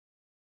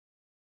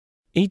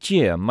Each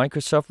year,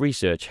 Microsoft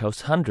Research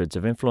hosts hundreds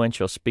of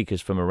influential speakers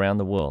from around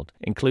the world,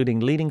 including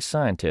leading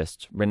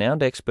scientists,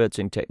 renowned experts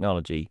in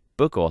technology,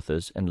 book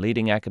authors, and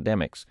leading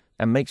academics,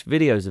 and makes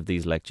videos of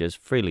these lectures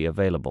freely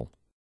available.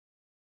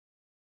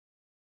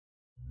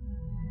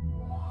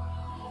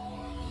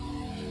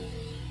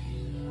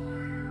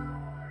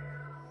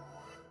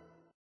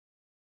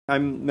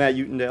 I'm Matt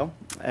Utendale,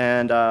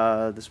 and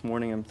this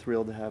morning I'm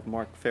thrilled to have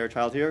Mark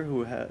Fairchild here,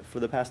 who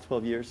for the past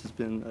 12 years has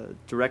been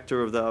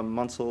director of the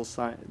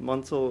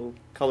Munsell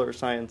Color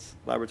Science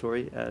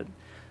Laboratory at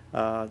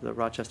the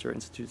Rochester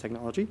Institute of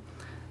Technology.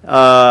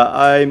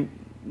 I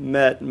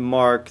met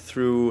Mark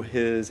through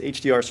his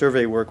HDR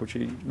survey work, which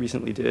he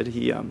recently did.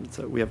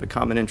 So we have a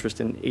common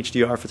interest in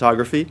HDR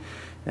photography,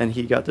 and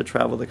he got to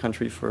travel the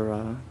country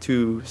for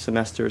 2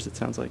 semesters, it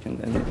sounds like,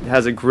 and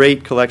has a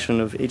great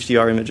collection of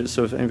HDR images.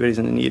 So if anybody's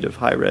in the need of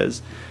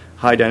high-res,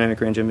 high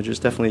dynamic range images,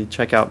 definitely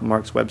check out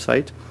Mark's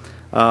website.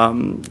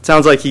 It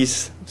sounds like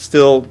he's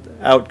still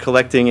out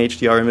collecting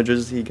HDR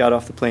images. He got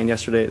off the plane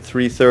yesterday at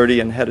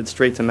 3:30 and headed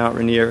straight to Mount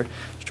Rainier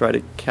to try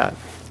to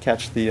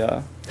catch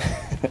the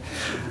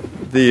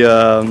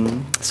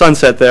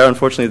sunset there.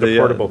 Unfortunately, the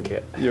portable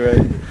kit. You're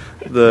right.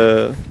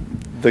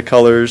 The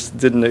colors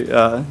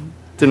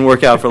didn't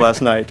work out for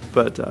last night,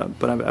 but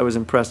I was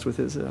impressed with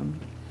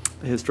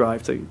his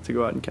drive to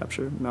go out and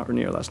capture Mount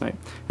Rainier last night.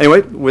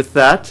 Anyway, with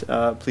that,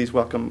 please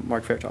welcome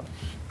Mark Fairchild.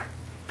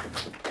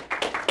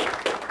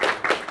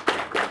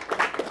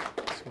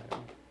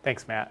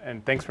 Thanks, Matt,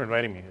 and thanks for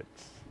inviting me.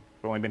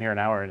 I've only been here an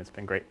hour, and it's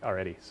been great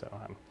already. So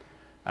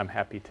I'm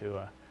happy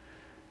to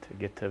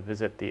get to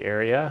visit the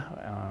area.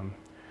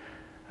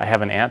 I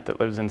have an aunt that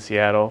lives in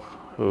Seattle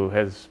who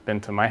has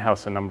been to my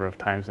house a number of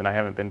times, and I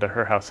haven't been to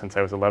her house since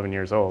I was 11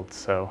 years old.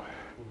 So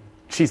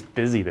she's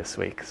busy this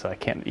week, so I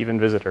can't even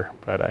visit her.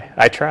 But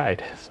I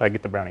tried, so I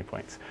get the brownie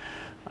points.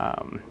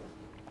 And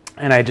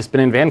I just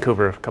been in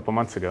Vancouver a couple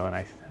months ago,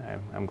 and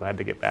I'm glad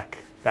to get back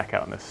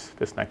out in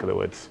this neck of the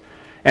woods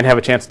and have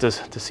a chance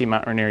to see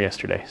Mount Rainier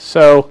yesterday.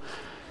 So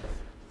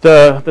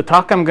the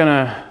talk I'm going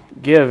to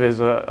give is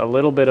a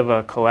little bit of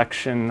a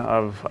collection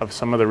of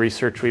some of the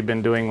research we've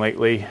been doing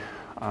lately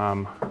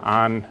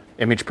on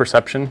image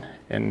perception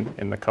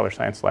in the color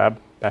science lab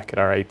back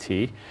at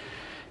RIT.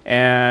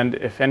 And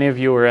if any of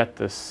you were at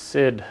the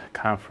SID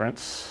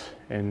conference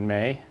in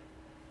May,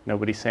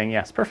 nobody's saying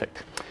yes,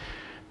 perfect.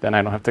 Then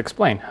I don't have to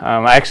explain.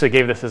 I actually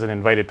gave this as an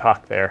invited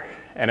talk there,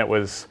 and it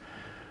was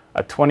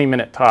a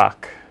 20-minute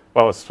talk.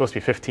 Well, it was supposed to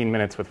be 15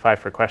 minutes with 5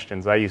 for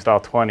questions. I used all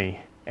 20.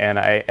 And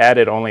I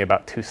added only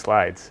about 2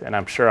 slides, and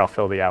I'm sure I'll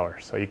fill the hour.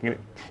 So you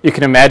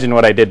can imagine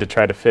what I did to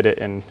try to fit it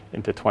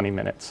into 20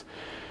 minutes.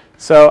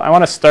 So I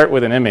want to start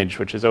with an image,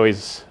 which is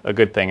always a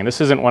good thing. And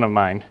this isn't one of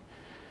mine.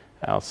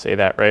 I'll say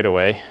that right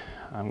away.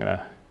 I'm going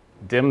to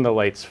dim the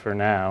lights for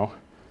now.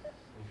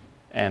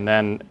 And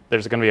then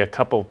there's going to be a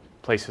couple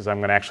places I'm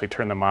going to actually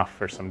turn them off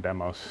for some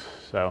demos.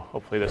 So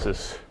hopefully this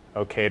is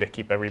okay to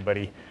keep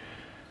everybody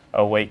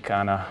awake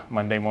on a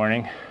Monday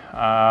morning.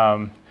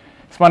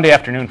 It's Monday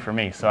afternoon for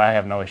me, so I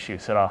have no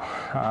issues at all.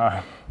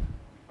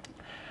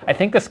 I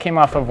think this came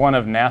off of one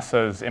of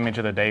NASA's Image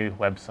of the Day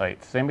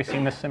websites. Has anybody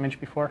seen this image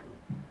before?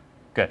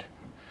 Good.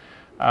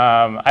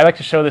 I like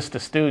to show this to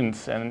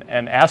students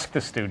and ask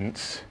the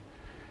students,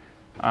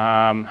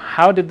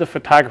 how did the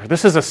photographer,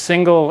 this is a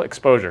single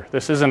exposure.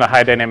 This isn't a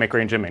high dynamic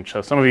range image.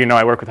 So some of you know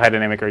I work with high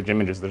dynamic range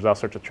images. There's all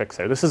sorts of tricks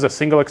there. This is a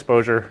single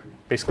exposure,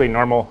 basically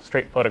normal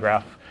straight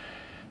photograph.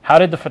 How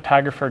did the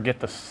photographer get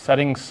the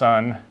setting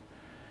sun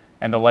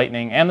and the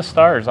lightning and the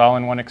stars all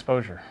in one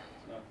exposure?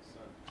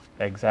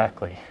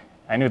 Exactly.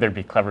 I knew there'd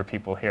be clever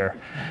people here,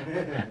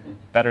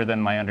 better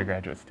than my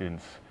undergraduate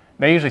students.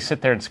 They usually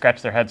sit there and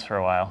scratch their heads for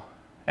a while,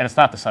 and it's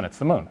not the sun, it's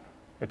the moon.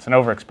 It's an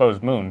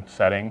overexposed moon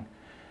setting,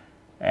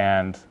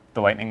 and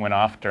the lightning went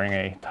off during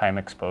a time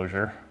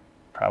exposure,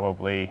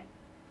 probably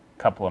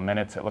a couple of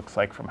minutes, it looks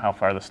like, from how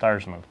far the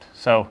stars moved.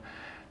 So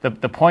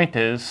the point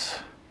is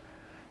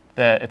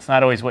that it's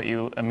not always what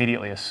you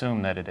immediately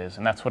assume that it is,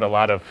 and that's what a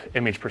lot of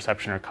image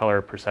perception or color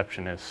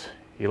perception is.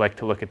 You like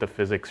to look at the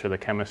physics or the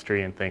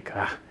chemistry and think,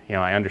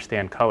 I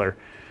understand color,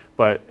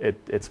 but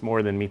it's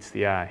more than meets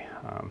the eye.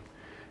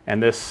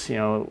 And this,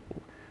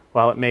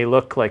 while it may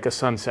look like a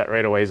sunset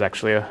right away, is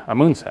actually a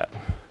moonset.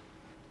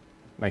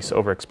 Nice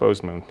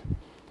overexposed moon.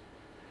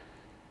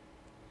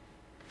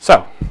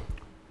 So,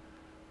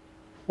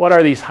 what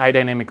are these high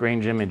dynamic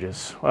range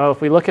images? Well, if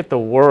we look at the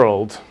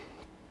world,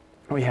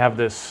 we have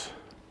this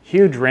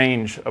huge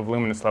range of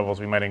luminance levels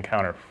we might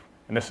encounter.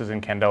 And this is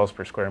in candela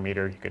per square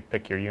meter. You could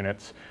pick your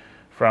units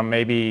from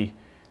maybe,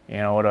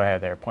 what do I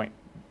have there?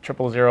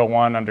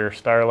 0.0001 under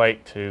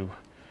starlight to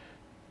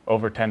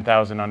over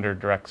 10,000 under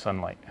direct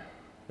sunlight.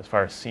 As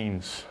far as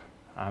scenes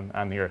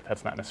on the Earth,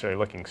 that's not necessarily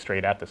looking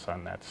straight at the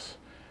sun. That's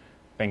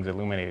things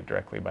illuminated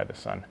directly by the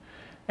sun.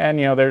 And,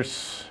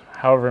 there's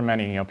however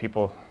many,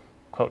 people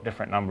quote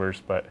different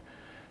numbers, but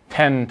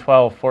 10,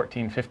 12,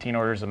 14, 15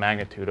 orders of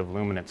magnitude of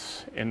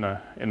luminance in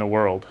the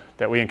world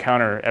that we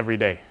encounter every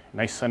day.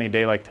 Nice sunny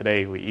day like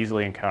today, we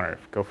easily encounter.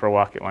 Go for a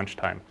walk at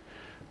lunchtime.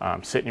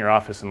 Sit in your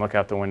office and look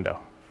out the window.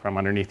 from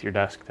underneath your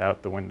desk to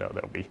out the window.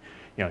 There'll be,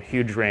 you know, a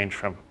huge range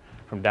from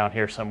down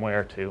here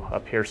somewhere to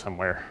up here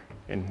somewhere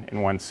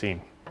in one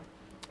scene.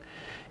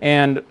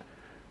 And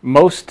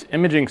most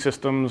imaging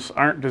systems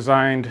aren't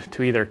designed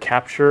to either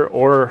capture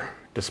or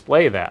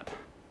display that.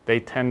 They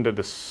tend to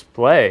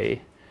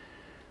display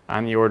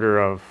on the order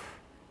of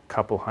a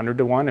couple hundred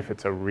to one if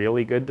it's a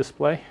really good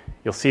display.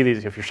 You'll see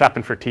these, if you're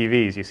shopping for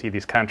TVs, you see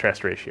these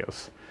contrast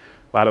ratios.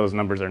 A lot of those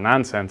numbers are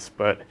nonsense,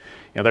 but you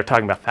know, they're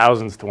talking about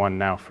thousands to one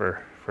now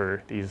for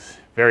these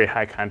very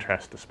high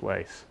contrast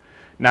displays,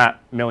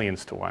 not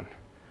millions to one.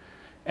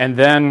 And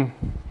then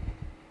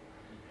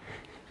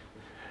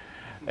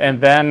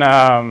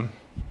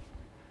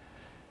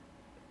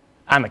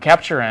on the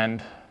capture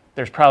end,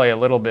 there's probably a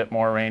little bit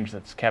more range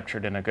that's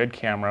captured in a good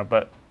camera,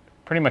 but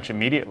pretty much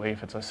immediately,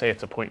 if it's, say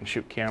it's a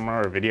point-and-shoot camera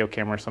or a video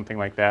camera or something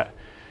like that,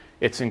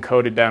 it's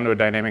encoded down to a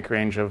dynamic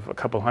range of a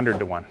couple hundred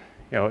to one.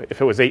 You know,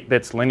 if it was 8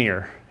 bits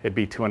linear, it'd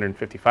be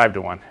 255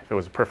 to one if it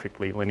was a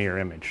perfectly linear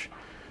image.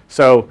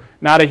 So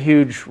not a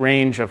huge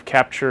range of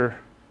capture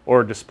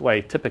or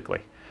display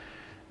typically.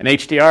 An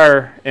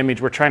HDR image,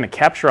 we're trying to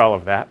capture all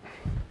of that.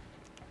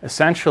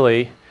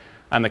 Essentially,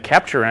 on the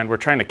capture end, we're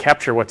trying to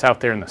capture what's out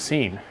there in the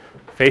scene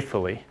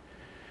faithfully.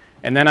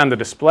 And then on the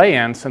display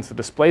end, since the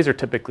displays are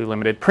typically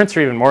limited, prints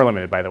are even more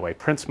limited, by the way.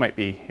 Prints might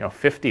be, you know,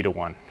 50 to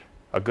one,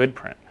 a good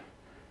print,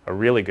 a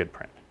really good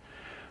print.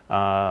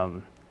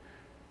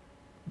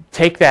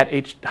 Take that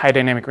high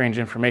dynamic range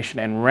information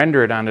and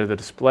render it onto the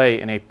display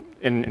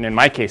in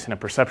my case, in a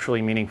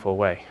perceptually meaningful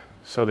way,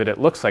 so that it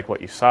looks like what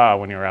you saw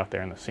when you were out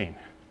there in the scene,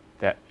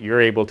 that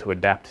you're able to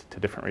adapt to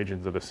different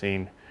regions of the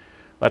scene.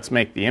 Let's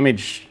make the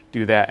image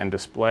do that and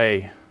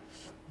display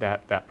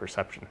that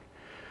perception.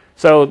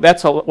 So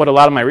that's what a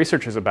lot of my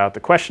research is about. The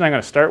question I'm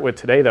going to start with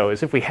today, though,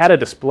 is if we had a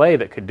display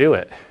that could do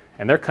it,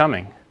 and they're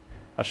coming,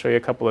 I'll show you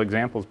a couple of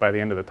examples by the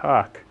end of the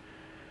talk,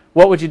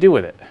 what would you do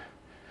with it?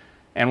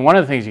 And one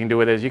of the things you can do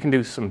with it is you can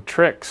do some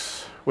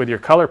tricks with your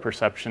color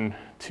perception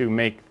to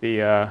make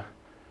the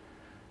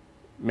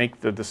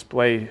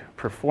display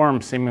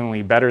perform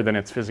seemingly better than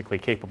it's physically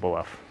capable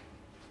of.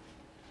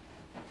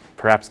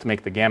 Perhaps to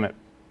make the gamut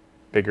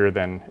bigger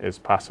than is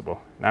possible.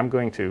 And I'm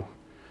going to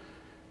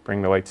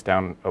bring the lights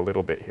down a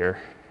little bit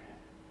here,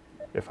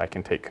 if I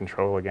can take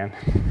control again.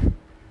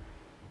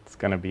 It's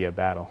going to be a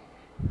battle.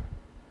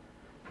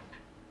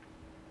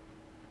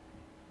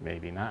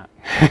 Maybe not.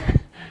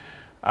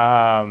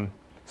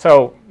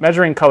 So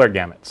measuring color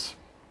gamuts.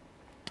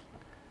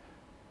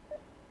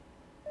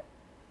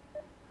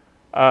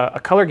 A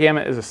color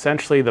gamut is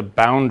essentially the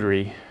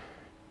boundary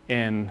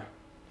in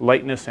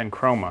lightness and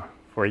chroma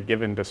for a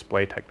given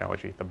display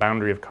technology, the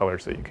boundary of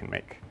colors that you can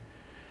make.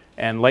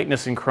 And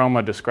lightness and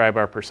chroma describe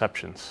our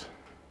perceptions.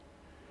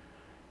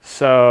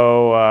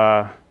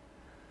 So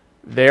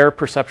they're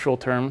perceptual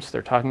terms.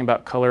 They're talking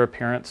about color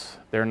appearance.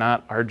 They're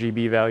not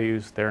RGB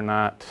values. They're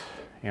not,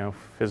 you know,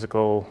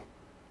 physical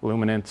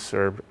luminance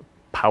or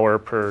power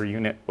per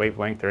unit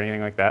wavelength or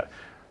anything like that.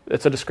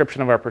 It's a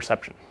description of our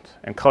perceptions.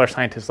 And color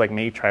scientists like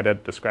me try to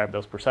describe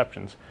those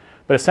perceptions.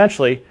 But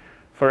essentially,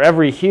 for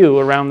every hue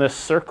around this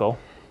circle,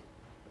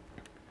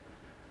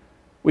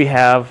 we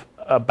have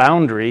a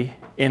boundary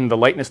in the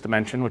lightness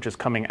dimension, which is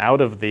coming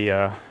out of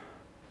the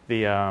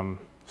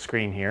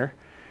screen here,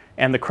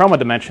 and the chroma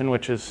dimension,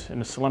 which is in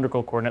the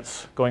cylindrical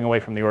coordinates going away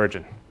from the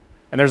origin.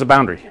 And there's a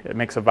boundary. It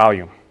makes a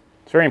volume.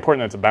 It's very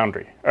important that it's a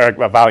boundary, or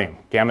a volume.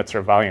 Gamuts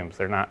are volumes.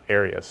 They're not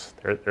areas.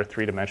 They're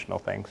three-dimensional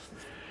things.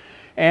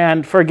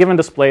 And for a given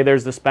display,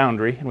 there's this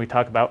boundary, and we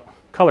talk about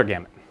color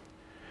gamut.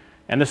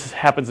 And this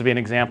happens to be an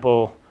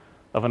example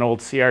of an old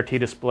CRT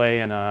display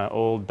and an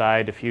old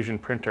dye diffusion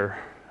printer.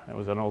 It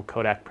was an old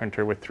Kodak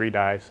printer with 3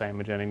 dyes, cyan,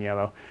 and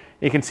yellow.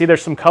 You can see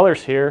there's some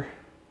colors here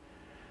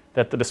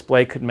that the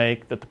display could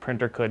make that the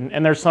printer couldn't,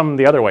 and there's some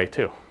the other way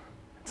too.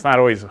 It's not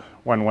always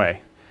one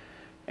way.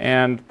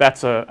 And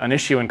that's an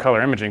issue in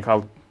color imaging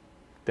people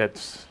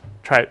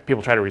try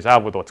to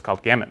resolve with what's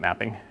called gamut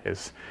mapping,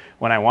 is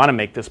when I want to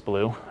make this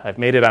blue, I've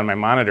made it on my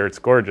monitor, it's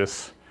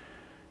gorgeous,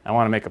 I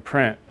want to make a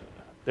print,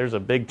 there's a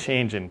big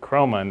change in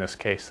chroma in this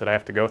case that I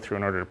have to go through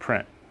in order to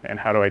print. And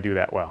how do I do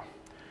that well?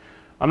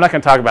 I'm not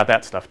going to talk about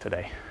that stuff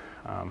today.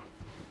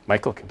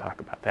 Michael can talk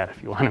about that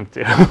if you want him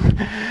to.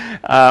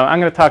 I'm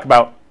going to talk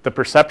about the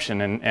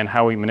perception and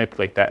how we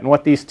manipulate that and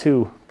what these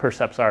two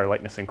percepts are,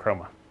 lightness and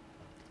chroma.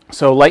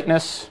 So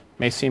lightness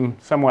may seem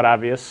somewhat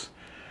obvious,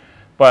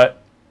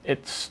 but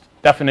its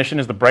definition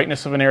is the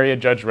brightness of an area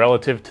judged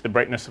relative to the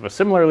brightness of a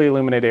similarly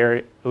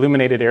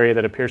illuminated area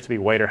that appears to be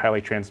white or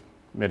highly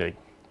transmitting.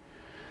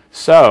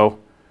 So,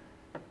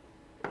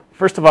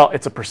 first of all,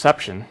 it's a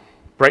perception.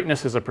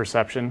 Brightness is a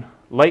perception.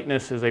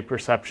 Lightness is a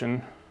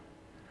perception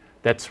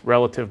that's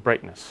relative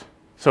brightness.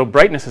 So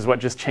brightness is what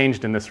just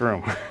changed in this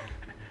room.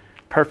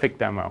 Perfect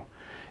demo.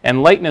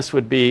 And lightness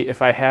would be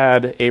if I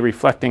had a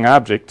reflecting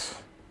object,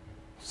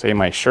 say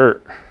my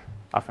shirt.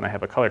 Often I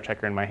have a color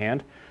checker in my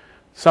hand.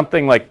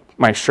 Something like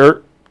my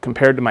shirt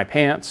compared to my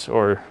pants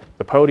or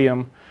the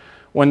podium.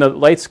 When the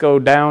lights go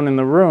down in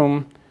the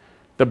room,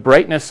 the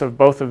brightness of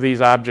both of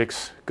these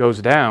objects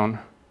goes down,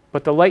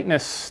 but the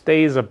lightness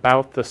stays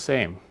about the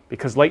same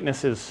because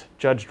lightness is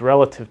judged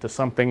relative to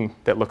something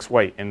that looks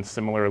white in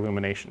similar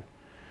illumination.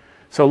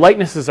 So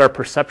lightness is our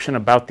perception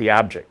about the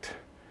object.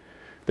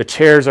 The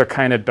chairs are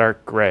kind of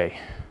dark gray.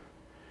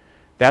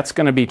 That's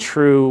going to be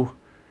true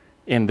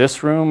in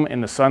this room, in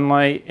the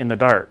sunlight, in the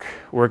dark.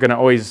 We're going to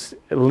always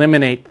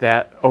eliminate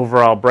that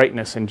overall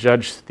brightness and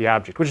judge the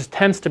object, which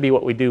tends to be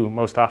what we do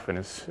most often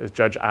is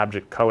judge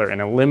object color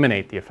and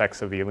eliminate the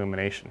effects of the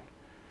illumination.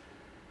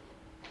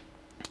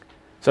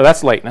 So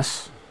that's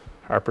lightness,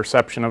 our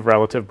perception of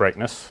relative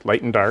brightness,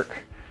 light and dark.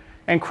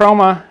 And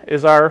chroma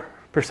is our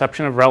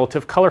perception of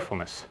relative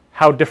colorfulness,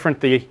 how different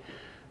the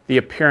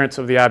appearance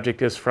of the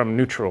object is from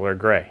neutral or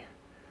gray.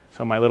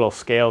 So my little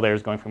scale there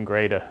is going from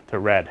gray to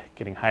red,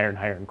 getting higher and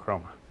higher in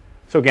chroma.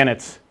 So again,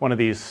 it's one of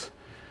these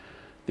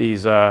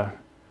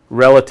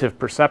relative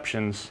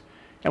perceptions.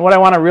 And what I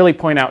want to really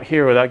point out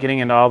here, without getting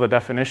into all the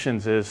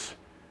definitions, is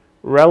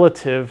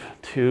relative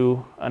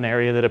to an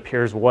area that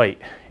appears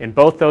white. In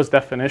both those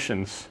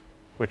definitions,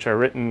 which are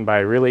written by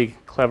really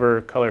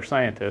clever color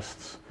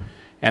scientists,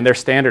 and they're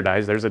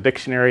standardized, there's a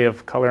dictionary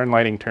of color and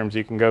lighting terms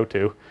you can go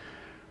to,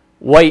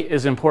 white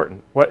is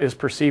important. What is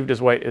perceived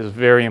as white is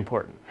very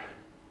important.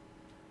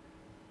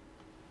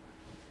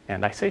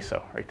 And I say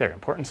so right there,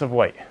 importance of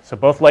white. So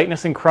both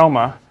lightness and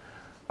chroma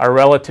are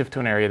relative to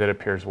an area that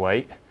appears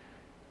white.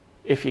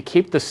 If you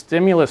keep the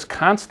stimulus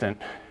constant,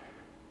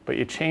 but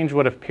you change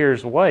what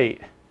appears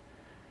white,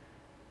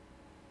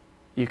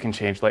 you can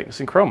change lightness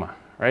and chroma,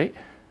 right?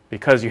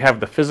 Because you have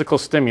the physical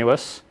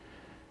stimulus,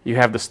 you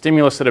have the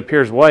stimulus that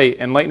appears white,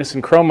 and lightness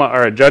and chroma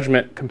are a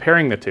judgment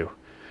comparing the two.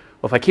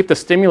 Well, if I keep the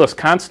stimulus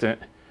constant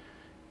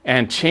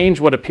and change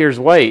what appears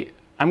white,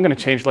 I'm going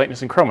to change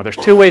lightness and chroma. There's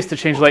two ways to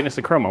change lightness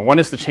and chroma. One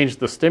is to change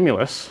the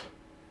stimulus,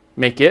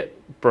 make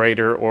it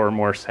brighter or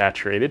more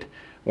saturated.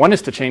 One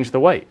is to change the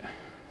white.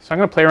 So I'm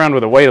going to play around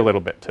with the white a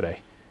little bit today.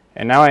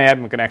 And now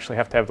I'm going to actually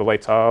have to have the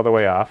lights all the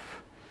way off.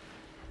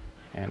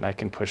 And I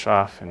can push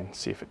off and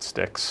see if it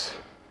sticks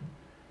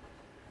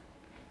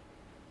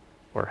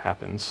or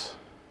happens.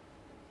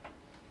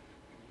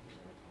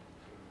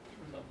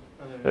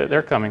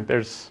 They're coming.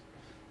 There's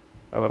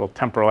a little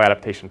temporal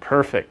adaptation.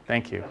 Perfect.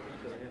 Thank you.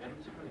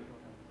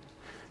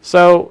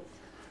 So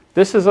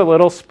this is a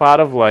little spot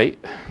of light.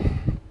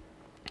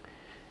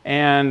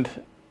 And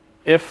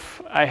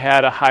if I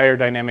had a higher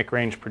dynamic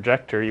range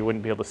projector, you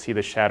wouldn't be able to see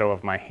the shadow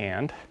of my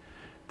hand.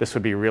 This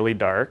would be really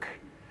dark.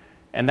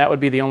 And that would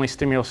be the only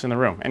stimulus in the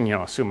room. And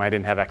assume I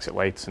didn't have exit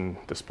lights and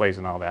displays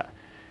and all that.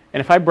 And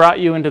if I brought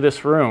you into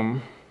this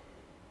room,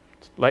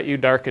 let you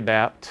dark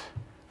adapt,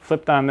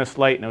 flipped on this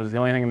light, and it was the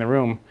only thing in the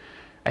room,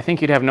 I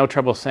think you'd have no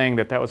trouble saying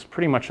that that was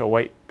pretty much a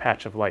white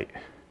patch of light.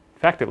 In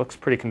fact, it looks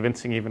pretty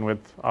convincing even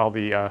with all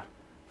the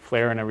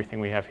flare and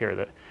everything we have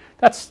here.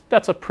 That's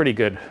a pretty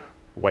good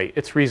white.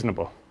 It's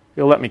reasonable.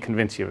 You'll let me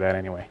convince you of that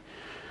anyway.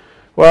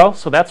 Well,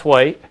 so that's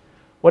white.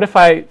 What if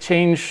I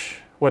change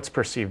what's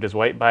perceived as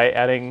white by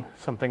adding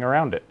something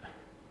around it?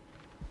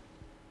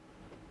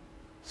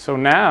 So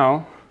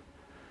now,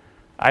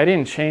 I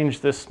didn't change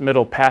this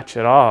middle patch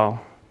at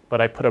all, but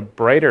I put a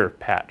brighter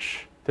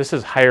patch. This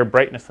is higher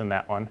brightness than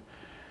that one.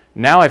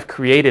 Now I've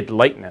created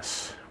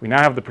lightness. We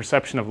now have the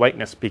perception of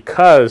lightness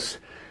because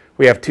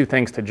we have two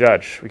things to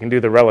judge. We can do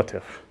the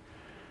relative.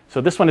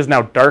 So this one is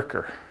now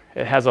darker.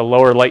 It has a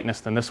lower lightness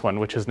than this one,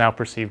 which is now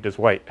perceived as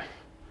white.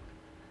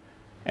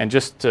 And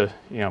just to,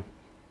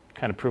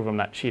 kind of prove I'm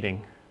not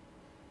cheating,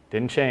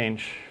 didn't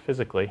change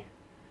physically.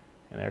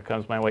 And there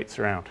comes my white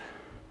surround.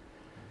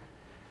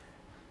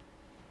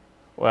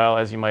 Well,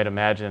 as you might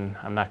imagine,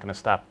 I'm not going to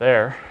stop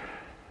there.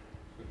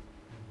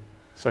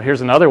 So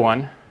here's another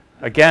one.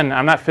 Again,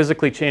 I'm not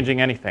physically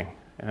changing anything,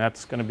 and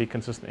that's going to be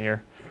consistent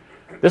here.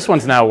 This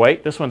one's now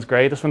white, this one's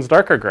gray, this one's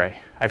darker gray.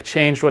 I've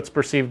changed what's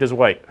perceived as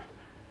white.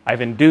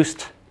 I've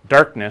induced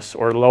darkness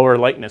or lower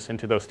lightness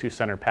into those two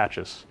center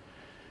patches.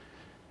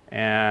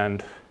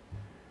 And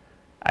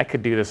I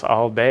could do this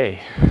all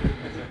day.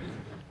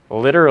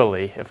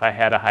 Literally, if I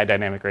had a high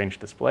dynamic range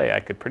display, I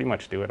could pretty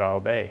much do it all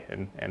day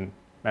and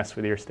mess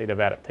with your state of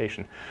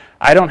adaptation.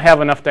 I don't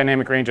have enough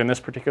dynamic range on this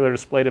particular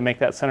display to make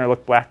that center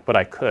look black, but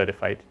I could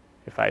if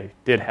I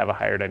did have a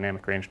higher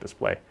dynamic range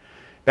display.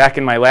 Back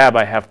in my lab,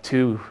 I have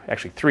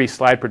three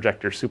slide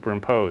projectors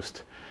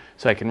superimposed.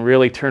 So I can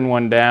really turn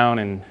one down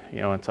and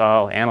it's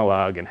all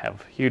analog and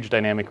have huge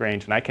dynamic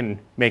range, and I can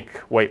make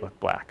white look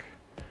black.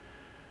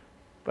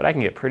 But I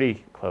can get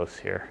pretty close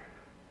here.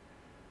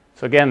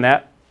 So again,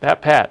 that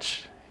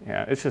patch,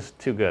 it's just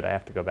too good. I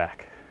have to go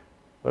back.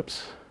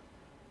 Whoops.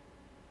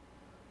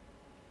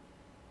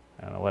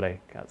 I don't know what I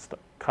got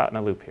caught in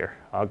a loop here.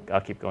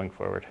 I'll keep going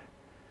forward.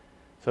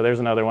 So there's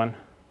another one.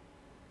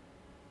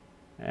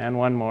 And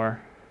one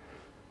more.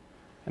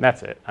 And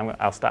that's it.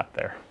 I'll stop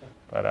there.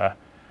 But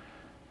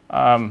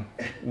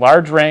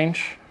large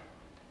range,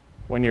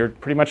 when you're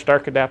pretty much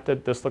dark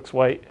adapted, this looks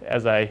white.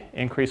 As I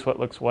increase what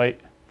looks white,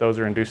 those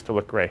are induced to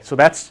look gray. So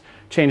that's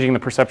changing the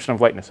perception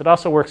of lightness. It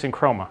also works in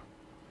chroma.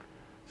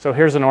 So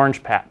here's an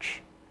orange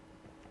patch.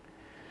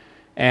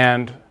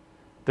 And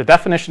the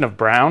definition of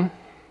brown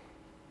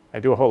I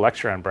do a whole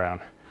lecture on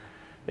brown,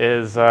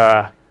 is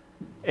a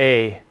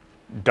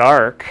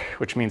dark,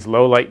 which means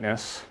low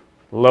lightness,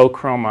 low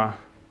chroma,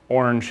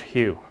 orange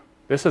hue.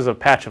 This is a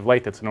patch of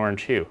light that's an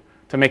orange hue.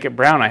 To make it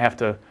brown, I have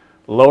to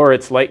lower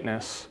its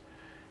lightness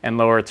and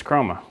lower its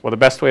chroma. Well, the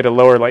best way to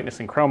lower lightness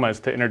and chroma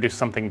is to introduce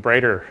something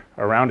brighter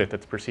around it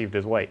that's perceived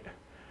as white.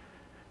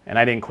 And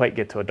I didn't quite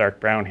get to a dark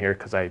brown here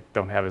because I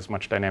don't have as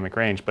much dynamic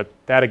range, but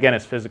that again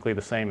is physically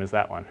the same as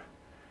that one.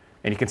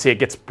 And you can see it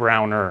gets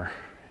browner.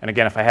 And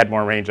again, if I had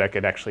more range, I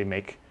could actually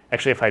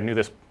if I knew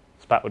this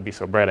spot would be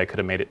so bright, I could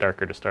have made it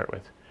darker to start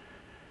with.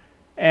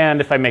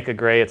 And if I make a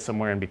gray, it's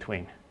somewhere in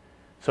between.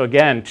 So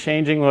again,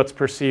 changing what's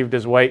perceived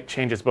as white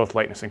changes both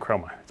lightness and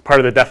chroma. It's part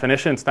of the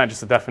definition. It's not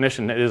just a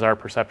definition. It is our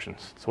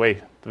perceptions. It's the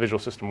way the visual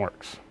system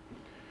works.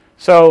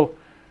 So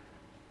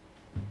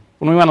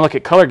when we want to look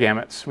at color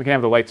gamuts, we can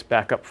have the lights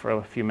back up for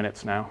a few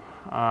minutes now.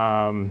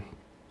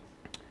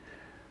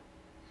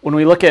 When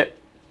we look at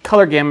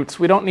color gamuts,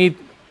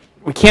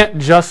 we can't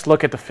just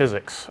look at the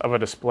physics of a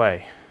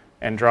display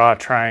and draw a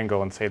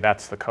triangle and say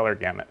that's the color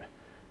gamut.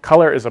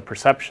 Color is a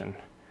perception.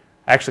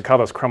 I actually call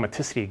those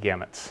chromaticity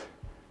gamuts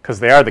because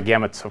they are the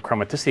gamuts of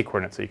chromaticity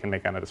coordinates that you can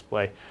make on a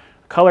display.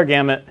 Color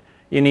gamut,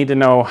 you need to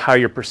know how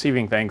you're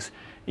perceiving things.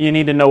 You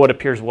need to know what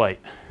appears white.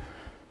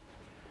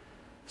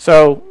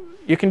 So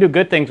you can do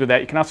good things with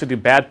that. You can also do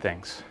bad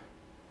things.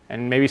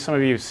 And maybe some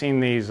of you have seen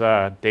these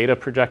data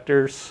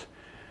projectors,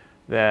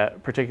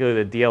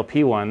 particularly the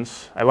DLP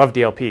ones. I love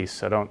DLPs,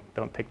 so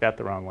don't take that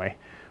the wrong way.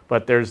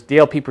 But there's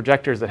DLP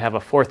projectors that have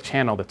a fourth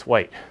channel that's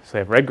white. So they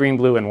have red, green,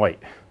 blue, and white.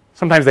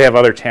 Sometimes they have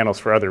other channels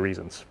for other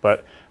reasons,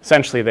 but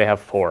essentially they have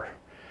 4.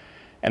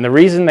 And the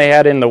reason they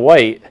add in the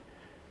white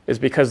is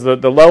because the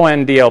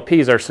low-end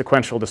DLPs are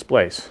sequential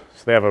displays.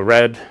 So they have a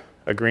red,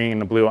 a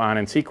green, a blue on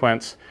in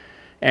sequence.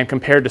 And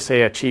compared to,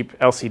 say, a cheap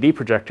LCD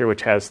projector,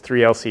 which has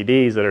 3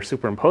 LCDs that are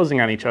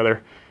superimposing on each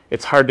other,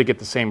 it's hard to get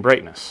the same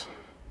brightness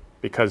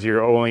because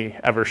you're only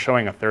ever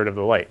showing a third of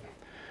the light.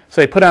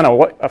 So they put on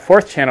a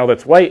fourth channel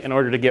that's white in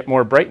order to get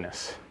more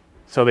brightness.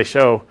 So they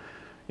show,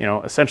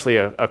 essentially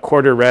a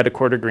quarter red, a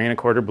quarter green, a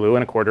quarter blue,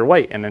 and a quarter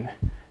white. And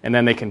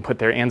then they can put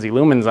their ANSI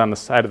lumens on the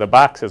side of the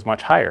box as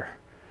much higher.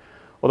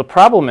 Well, the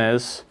problem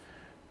is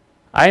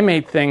I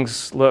made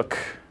things look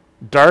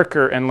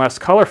darker and less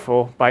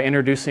colorful by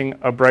introducing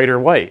a brighter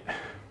white.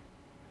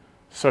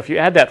 So if you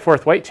add that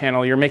fourth white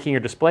channel, you're making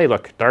your display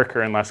look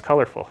darker and less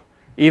colorful,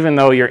 even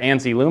though your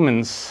ANSI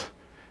lumens,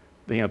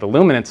 the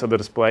luminance of the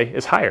display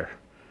is higher.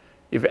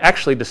 You've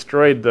actually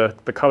destroyed the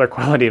color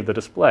quality of the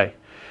display.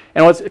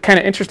 And what's kind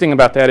of interesting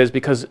about that is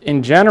because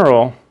in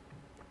general,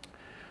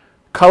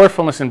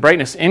 colorfulness and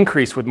brightness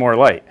increase with more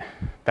light.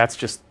 That's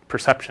just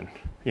perception.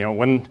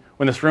 When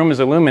this room is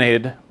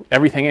illuminated,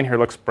 everything in here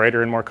looks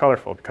brighter and more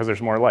colorful because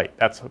there's more light.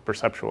 That's a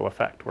perceptual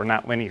effect. We're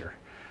not linear.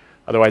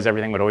 Otherwise,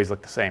 everything would always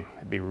look the same.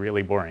 It'd be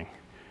really boring.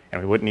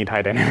 And we wouldn't need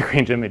high dynamic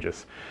range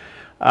images.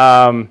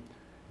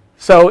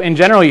 So in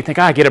general, you think,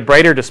 I get a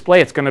brighter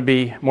display, it's going to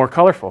be more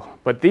colorful.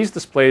 But these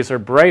displays are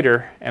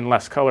brighter and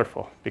less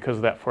colorful because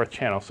of that fourth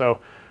channel. So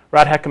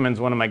Rod Heckeman's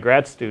one of my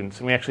grad students,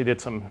 and we actually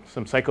did some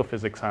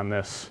psychophysics on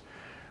this,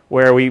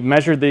 where we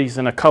measured these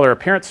in a color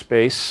appearance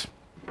space.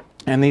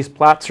 And these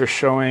plots are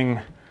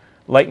showing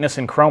lightness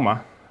and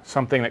chroma,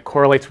 something that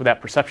correlates with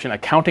that perception,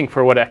 accounting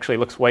for what actually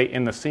looks white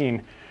in the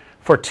scene,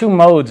 for 2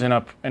 modes in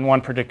one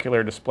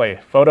particular display.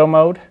 Photo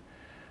mode,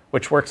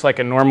 which works like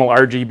a normal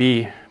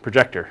RGB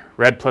projector.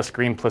 Red plus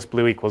green plus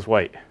blue equals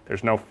white.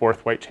 There's no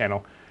fourth white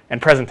channel.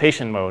 And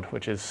presentation mode,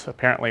 which is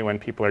apparently when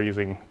people are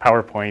using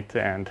PowerPoint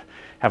and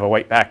have a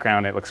white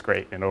background, it looks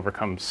great and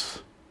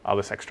overcomes all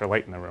this extra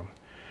light in the room.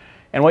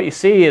 And what you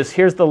see is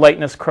here's the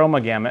lightness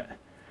chroma gamut.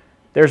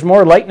 There's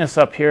more lightness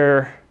up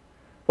here.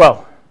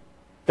 Well,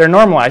 they're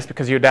normalized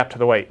because you adapt to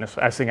the white.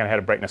 I was thinking I had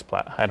a brightness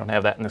plot. I don't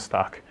have that in this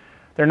talk.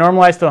 They're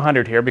normalized to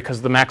 100 here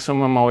because the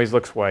maximum always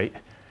looks white.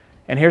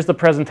 And here's the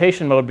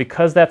presentation mode.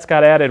 Because that's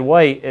got added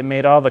white, it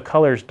made all the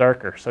colors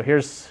darker. So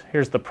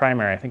here's the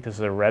primary. I think this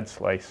is a red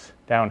slice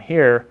down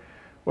here.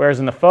 Whereas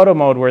in the photo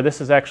mode, where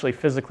this is actually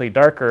physically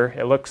darker,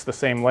 it looks the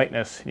same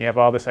lightness. You have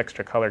all this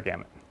extra color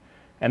gamut.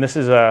 And this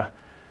is a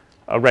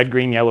red,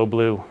 green, yellow,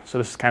 blue. So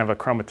this is kind of a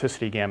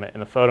chromaticity gamut.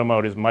 And the photo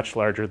mode is much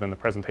larger than the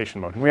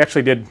presentation mode. And we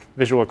actually did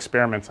visual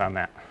experiments on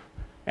that.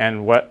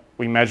 And what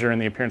we measure in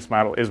the appearance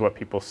model is what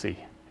people see.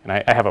 And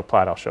I have a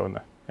plot I'll show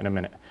in a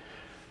minute.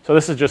 So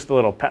this is just a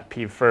little pet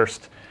peeve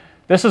first.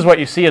 This is what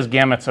you see as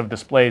gamuts of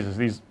displays, is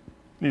these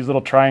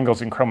little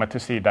triangles in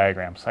chromaticity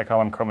diagrams. I call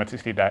them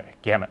chromaticity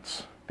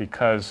gamuts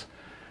because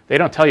they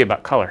don't tell you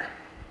about color,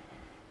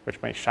 which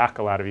might shock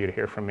a lot of you to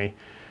hear from me.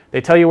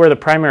 They tell you where the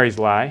primaries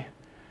lie,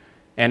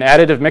 and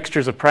additive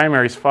mixtures of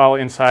primaries fall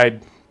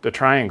inside the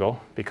triangle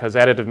because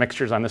additive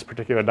mixtures on this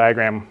particular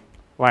diagram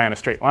lie on a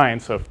straight line.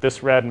 So if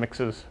this red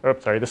mixes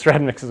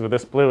with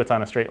this blue, it's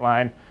on a straight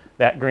line.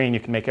 That green, you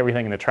can make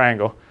everything in the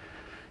triangle.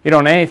 You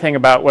don't know anything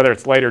about whether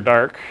it's light or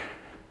dark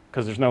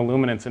because there's no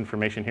luminance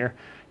information here.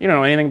 You don't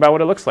know anything about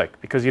what it looks like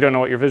because you don't know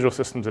what your visual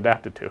system's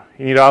adapted to.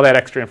 You need all that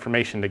extra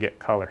information to get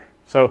color.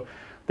 So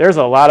there's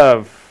a lot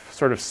of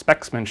sort of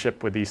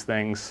specsmanship with these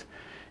things.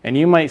 And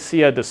you might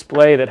see a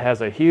display that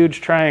has a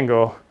huge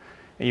triangle,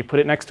 and you put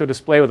it next to a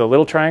display with a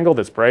little triangle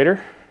that's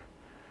brighter.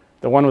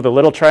 The one with a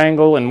little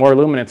triangle and more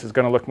luminance is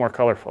going to look more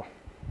colorful.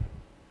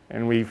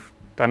 And we've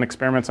done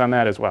experiments on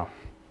that as well.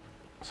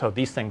 So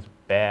these things,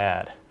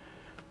 bad.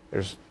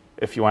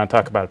 If you want to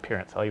talk about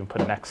appearance, I'll even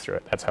put an X through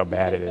it. That's how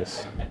bad it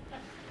is.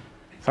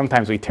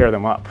 Sometimes we tear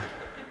them up.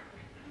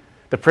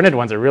 The printed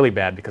ones are really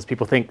bad because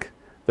people think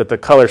that the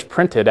colors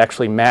printed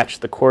actually match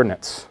the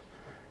coordinates.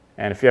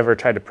 And if you ever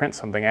tried to print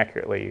something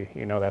accurately,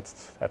 you know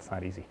that's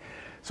not easy.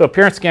 So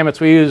appearance gamuts,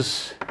 we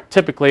use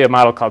typically a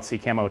model called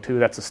CCAM02.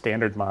 That's a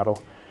standard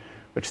model,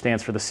 which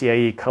stands for the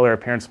CIE Color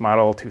Appearance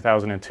Model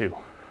 2002.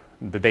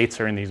 The dates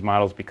are in these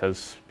models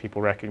because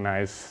people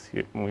recognize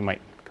we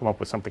might come up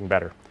with something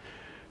better.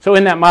 So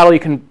in that model, you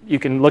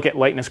can look at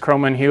lightness,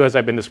 chroma, and hue, as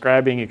I've been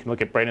describing. You can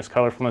look at brightness,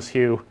 colorfulness,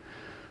 hue,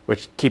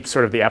 which keeps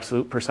sort of the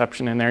absolute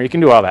perception in there. You can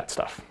do all that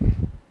stuff.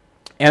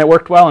 And it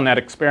worked well in that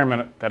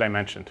experiment that I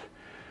mentioned.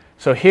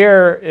 So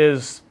here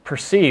is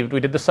perceived. We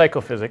did the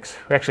psychophysics.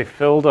 We actually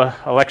filled a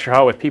lecture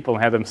hall with people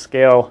and had them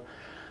scale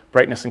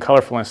brightness and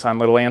colorfulness on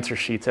little answer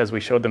sheets as we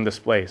showed them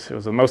displays. It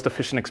was the most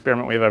efficient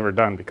experiment we've ever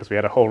done because we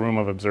had a whole room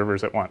of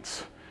observers at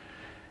once.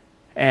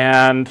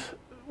 And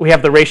we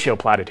have the ratio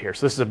plotted here.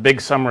 So this is a big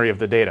summary of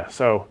the data.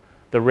 So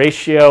the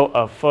ratio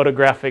of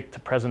photographic to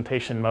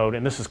presentation mode,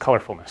 and this is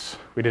colorfulness.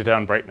 We did it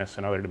on brightness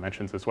and other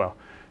dimensions as well.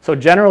 So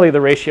generally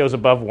the ratio is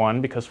above 1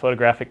 because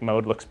photographic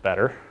mode looks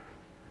better,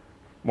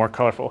 more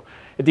colorful.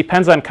 It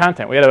depends on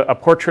content. We had a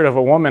portrait of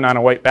a woman on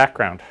a white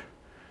background.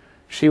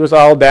 She was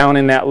all down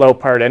in that low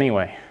part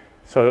anyway.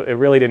 So it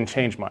really didn't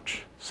change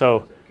much.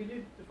 So could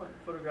you define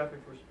photographic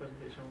versus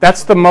presentation?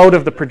 That's the mode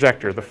of the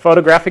projector. The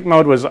photographic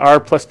mode was R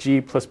plus G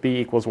plus B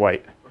equals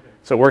white. Okay.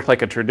 So it worked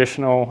like a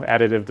traditional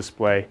additive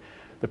display.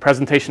 The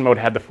presentation mode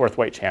had the fourth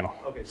white channel.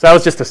 Okay. So that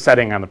was just a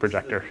setting on the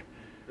projector.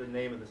 The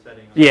name of the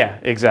setting. Yeah,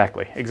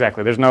 exactly.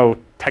 There's no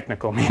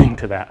technical meaning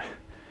to that.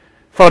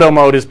 Photo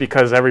mode is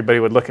because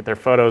everybody would look at their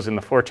photos in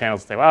the 4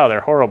 channels and say, wow,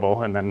 they're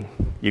horrible. And then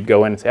you'd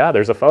go in and say, ah,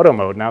 there's a photo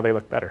mode. Now they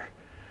look better.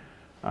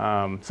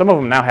 Some of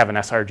them now have an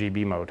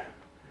sRGB mode,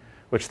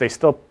 which they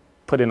still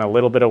put in a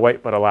little bit of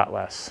white, but a lot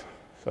less.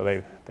 So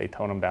they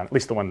tone them down, at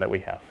least the one that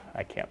we have.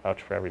 I can't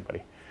vouch for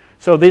everybody.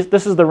 So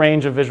this is the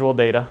range of visual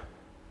data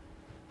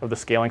of the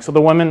scaling. So the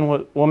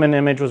woman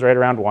image was right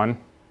around 1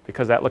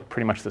 because that looked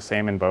pretty much the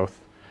same in both.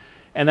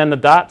 And then the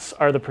dots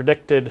are the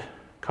predicted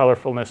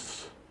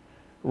colorfulness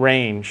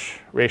range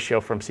ratio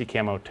from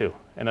CCAM02.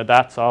 And the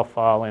dots all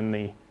fall in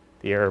the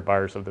error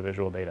bars of the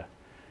visual data.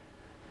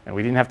 And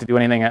we didn't have to do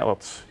anything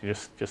else. You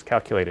just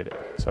calculated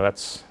it. So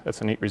that's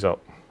a neat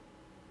result.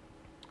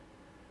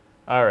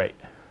 All right.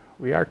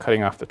 We are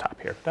cutting off the top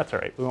here. That's all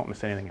right. We won't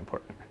miss anything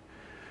important.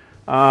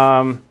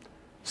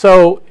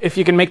 So if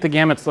you can make the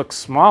gamuts look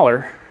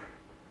smaller,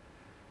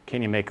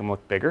 can you make them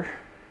look bigger?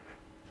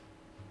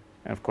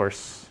 And of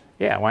course,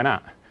 yeah, why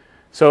not?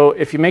 So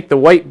if you make the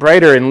white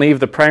brighter and leave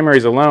the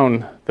primaries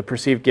alone, the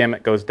perceived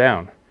gamut goes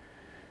down.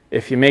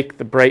 If you make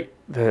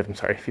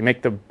if you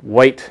make the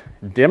white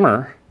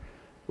dimmer,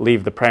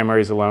 leave the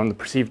primaries alone, the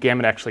perceived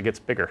gamut actually gets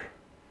bigger.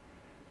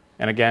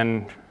 And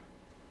again,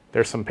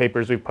 there's some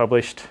papers we've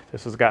published.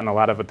 This has gotten a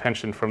lot of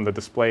attention from the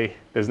display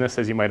business,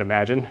 as you might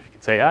imagine. You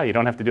can say, you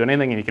don't have to do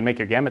anything and you can make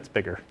your gamuts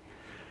bigger.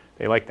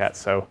 They like that.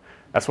 So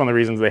that's one of the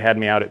reasons they had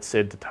me out at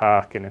SID to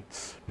talk, and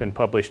it's been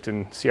published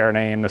in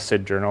CRNA and the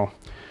SID journal.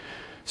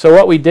 So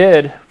what we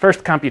did,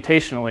 first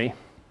computationally,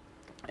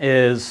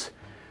 is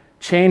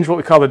change what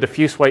we call the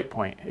diffuse white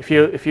point. If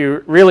you're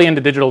really into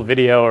digital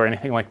video or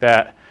anything like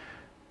that,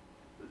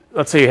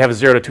 let's say you have a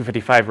 0 to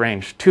 255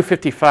 range.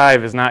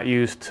 255 is not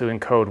used to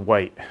encode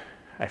white.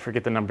 I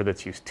forget the number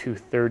that's used,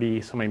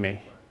 230, somebody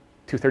may,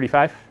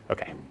 235?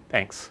 Okay,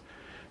 thanks.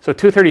 So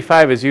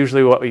 235 is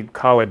usually what we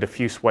call a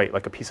diffuse white,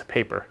 like a piece of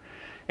paper.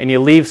 And you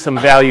leave some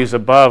values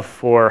above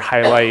for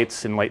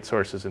highlights and light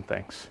sources and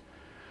things.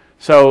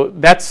 So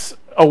that's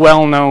a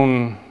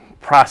well-known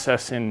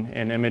process in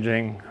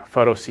imaging.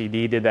 Photo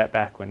CD did that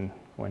back when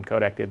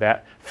Kodak did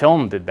that.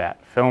 Film did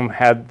that. Film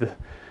had the,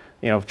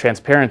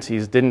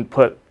 transparencies, didn't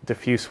put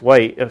diffuse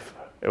white if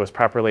it was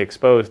properly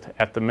exposed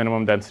at the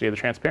minimum density of the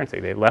transparency.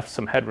 They left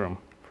some headroom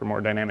for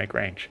more dynamic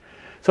range.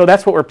 So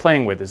that's what we're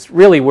playing with, is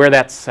really where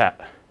that's set.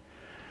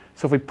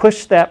 So if we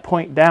push that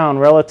point down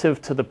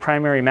relative to the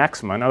primary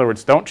maxima, in other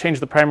words, don't change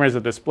the primaries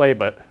of the display,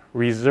 but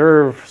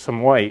reserve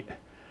some white,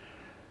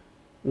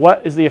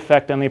 what is the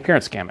effect on the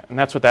appearance gamut? And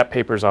that's what that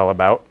paper is all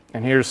about.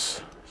 And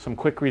here's some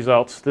quick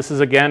results. This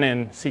is again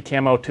in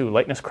CCAM02,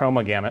 lightness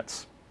chroma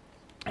gamuts.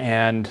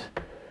 And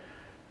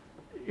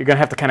you're going to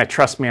have to kind of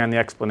trust me on the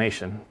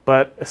explanation.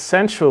 But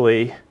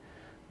essentially,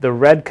 the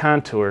red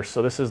contour,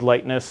 so this is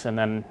lightness, and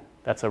then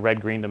that's a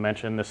red-green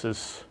dimension. This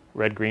is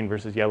red-green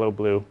versus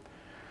yellow-blue.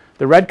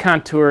 The red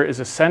contour is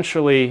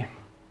essentially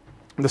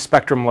the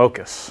spectrum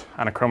locus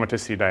on a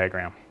chromaticity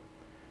diagram.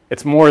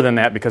 It's more than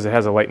that because it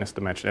has a lightness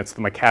dimension. It's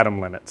the McAdam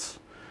limits,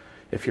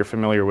 if you're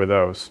familiar with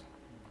those.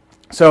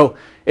 So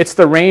it's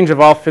the range of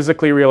all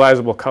physically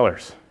realizable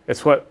colors.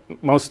 It's what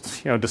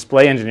most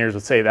display engineers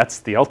would say. That's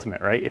the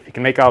ultimate, right? If you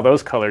can make all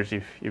those colors,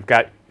 you've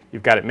got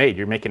it made.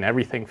 You're making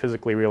everything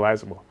physically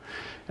realizable.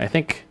 And I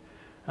think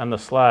on the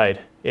slide,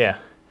 yeah.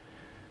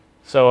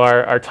 So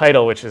our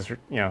title, which is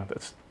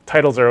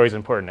titles are always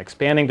important.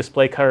 Expanding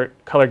display color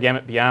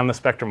gamut beyond the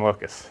spectrum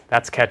locus.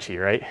 That's catchy,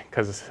 right?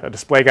 Because a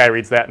display guy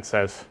reads that and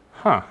says,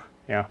 "Huh,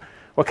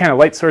 what kind of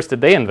light source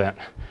did they invent?"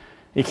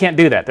 You can't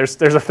do that.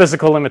 There's a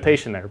physical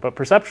limitation there, but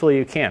perceptually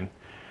you can.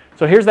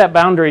 So here's that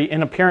boundary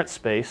in appearance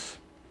space,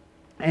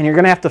 and you're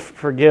going to have to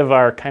forgive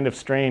our kind of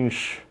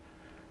strange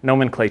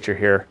nomenclature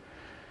here.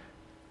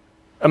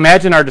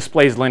 Imagine our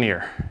display is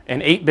linear,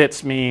 and 8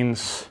 bits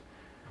means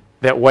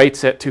that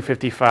white's at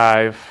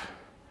 255,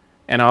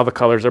 and all the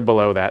colors are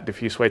below that.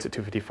 Diffuse white's at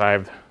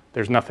 255.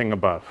 There's nothing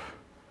above.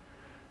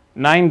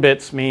 9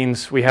 bits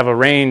means we have a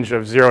range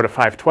of 0 to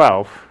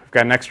 512. We've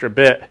got an extra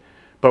bit,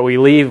 but we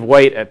leave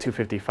white at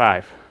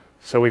 255.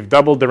 So we've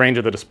doubled the range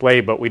of the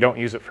display, but we don't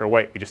use it for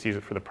white. We just use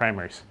it for the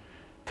primaries.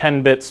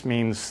 10 bits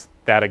means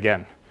that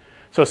again.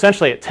 So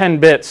essentially at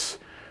 10 bits,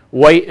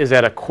 white is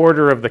at a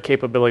quarter of the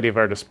capability of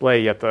our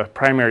display, yet the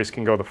primaries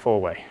can go the full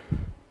way.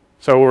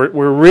 So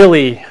we're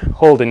really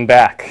holding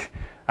back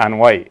on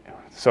white.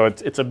 So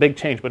it's a big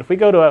change. But if we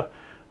go to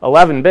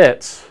 11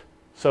 bits,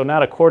 so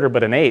not a quarter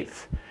but an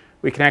eighth,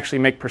 we can actually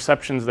make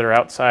perceptions that are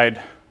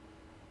outside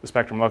the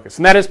spectrum locus.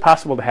 And that is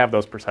possible to have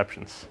those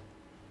perceptions.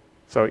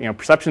 So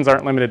perceptions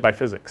aren't limited by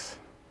physics.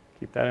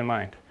 Keep that in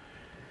mind.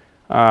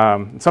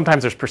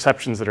 Sometimes there's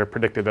perceptions that are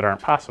predicted that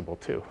aren't possible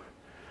too.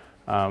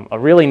 A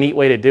really neat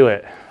way to do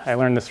it, I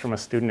learned this from a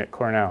student at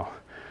Cornell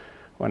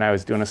when I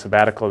was doing a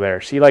sabbatical there.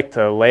 She liked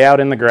to lay out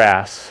in the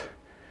grass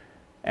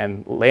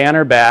and lay on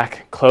her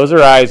back, close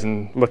her eyes,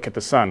 and look at the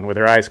sun with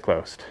her eyes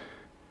closed.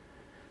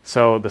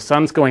 So the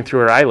sun's going through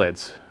her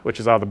eyelids, which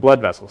is all the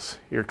blood vessels.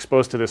 You're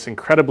exposed to this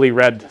incredibly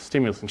red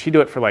stimulus, and she'd do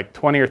it for like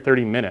 20 or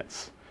 30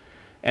 minutes.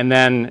 And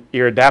then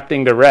you're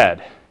adapting to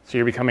red, so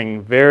you're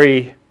becoming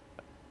very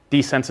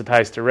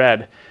desensitized to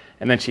red.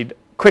 And then she'd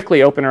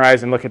quickly open her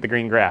eyes and look at the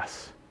green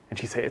grass. And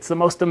she'd say, "It's the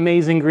most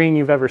amazing green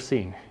you've ever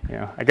seen."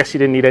 I guess she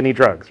didn't need any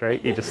drugs,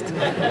 right? You just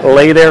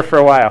lay there for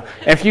a while.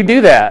 And if you do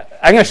that,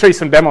 I'm going to show you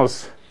some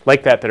demos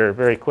like that are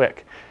very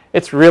quick.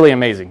 It's really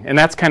amazing. And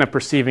that's kind of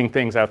perceiving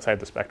things outside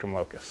the spectrum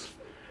locus.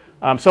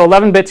 So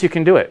 11 bits, you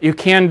can do it. You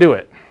can do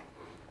it.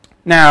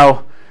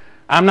 Now,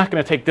 I'm not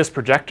going to take this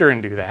projector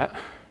and do that,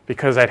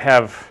 because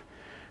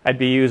I'd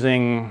be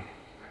using,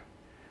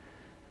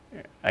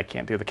 I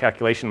can't do the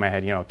calculation in my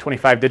head,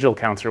 25 digital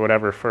counts or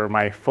whatever for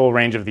my full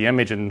range of the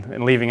image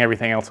and leaving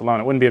everything else alone.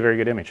 It wouldn't be a very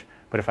good image.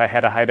 But if I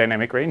had a high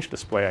dynamic range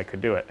display, I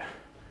could do it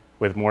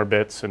with more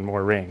bits and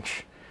more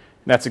range.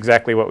 And that's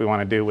exactly what we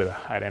want to do with a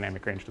high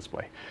dynamic range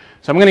display.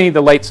 So I'm going to need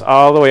the lights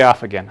all the way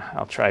off again.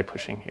 I'll try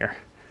pushing here,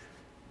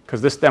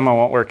 because this demo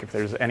won't work if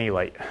there's any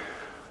light.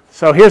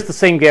 So here's the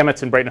same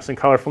gamuts in brightness and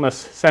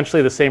colorfulness,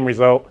 essentially the same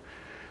result.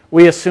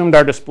 We assumed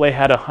our display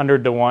had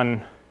 100 to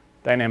 1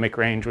 dynamic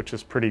range, which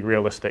is pretty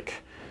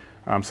realistic.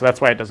 So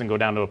that's why it doesn't go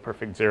down to a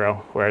perfect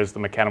 0, whereas the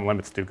McAdam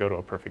limits do go to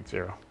a perfect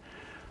 0.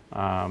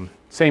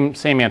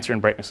 Same answer in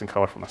brightness and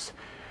colorfulness.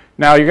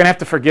 Now you're going to have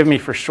to forgive me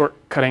for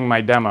shortcutting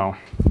my demo.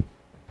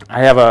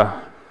 I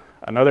have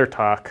another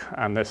talk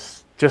on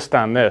this, just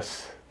on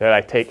this, that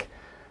I take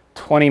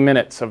 20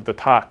 minutes of the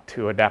talk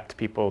to adapt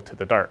people to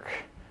the dark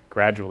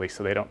gradually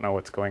so they don't know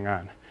what's going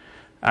on.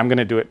 I'm going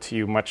to do it to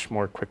you much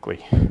more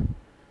quickly,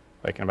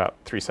 like in about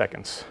 3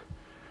 seconds.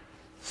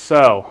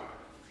 So,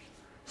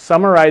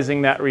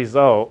 summarizing that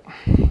result,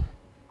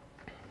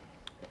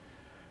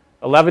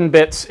 11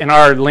 bits in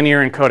our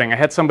linear encoding. I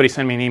had somebody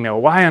send me an email,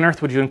 "Why on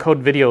earth would you encode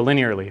video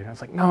linearly?" And I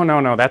was like,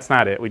 no, that's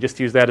not it. We just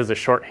use that as a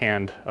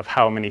shorthand of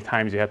how many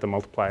times you have to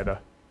multiply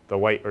the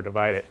white or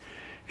divide it.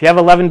 If you have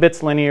 11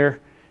 bits linear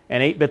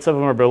and 8 bits of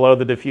them are below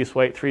the diffuse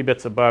white, 3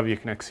 bits above, you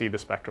can exceed the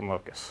spectrum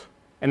locus.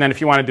 And then if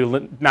you want to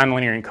do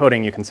nonlinear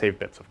encoding, you can save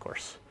bits, of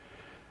course.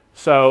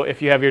 So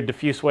if you have your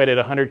diffuse white at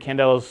 100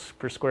 candelas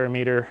per square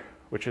meter,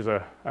 which is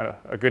a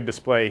good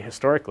display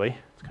historically,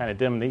 it's kind of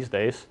dim these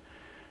days,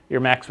 your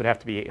max would have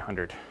to be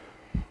 800,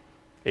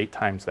 8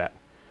 times that.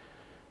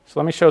 So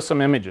let me show some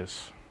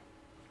images.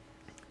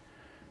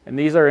 And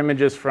these are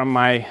images from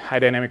my high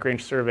dynamic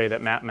range survey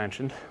that Matt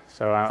mentioned.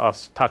 So I'll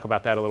talk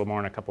about that a little more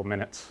in a couple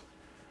minutes.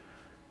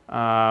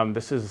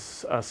 This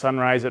is a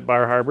sunrise at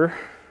Bar Harbor.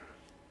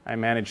 I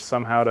managed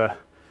somehow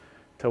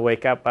to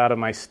wake up out of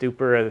my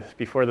stupor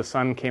before the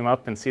sun came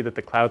up and see that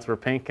the clouds were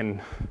pink.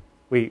 And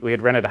we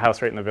had rented a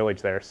house right in the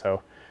village there,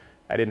 so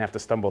I didn't have to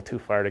stumble too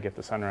far to get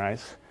the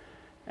sunrise.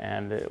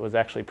 And it was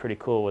actually pretty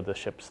cool with the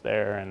ships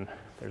there, and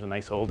there's a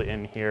nice old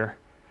inn here.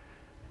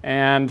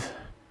 And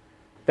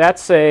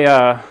that's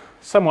a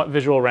somewhat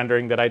visual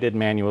rendering that I did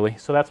manually.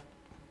 So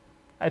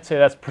I'd say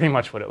that's pretty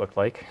much what it looked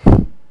like,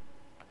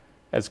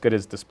 as good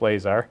as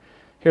displays are.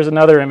 Here's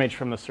another image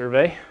from the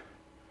survey.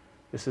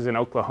 This is in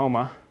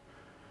Oklahoma,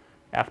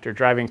 after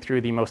driving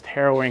through the most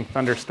harrowing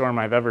thunderstorm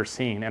I've ever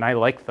seen. And I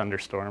like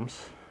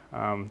thunderstorms.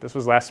 This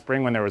was last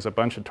spring when there was a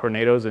bunch of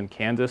tornadoes in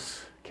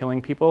Kansas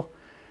killing people.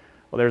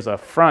 Well, there's a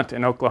front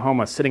in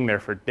Oklahoma sitting there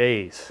for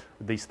days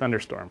with these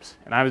thunderstorms,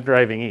 and I was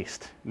driving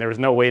east. And there was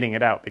no waiting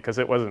it out because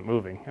it wasn't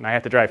moving, and I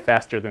had to drive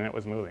faster than it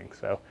was moving.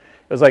 So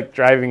it was like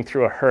driving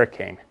through a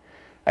hurricane.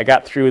 I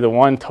got through the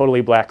one totally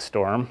black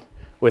storm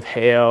with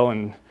hail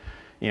and,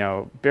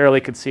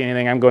 barely could see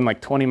anything. I'm going like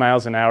 20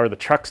 miles an hour. The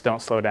trucks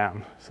don't slow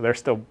down, so they're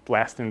still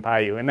blasting by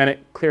you. And then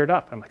it cleared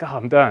up. I'm like, oh,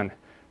 I'm done.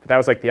 But that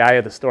was like the eye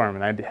of the storm,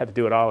 and I had to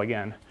do it all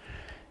again.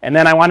 And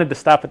then I wanted to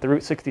stop at the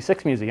Route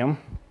 66 Museum.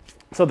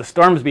 So the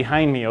storm's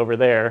behind me over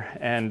there,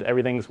 and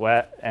everything's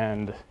wet,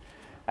 and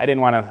I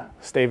didn't want to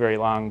stay very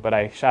long, but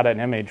I shot an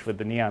image with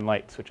the neon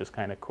lights, which is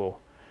kind of cool.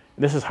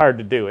 This is hard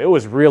to do. It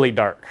was really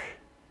dark.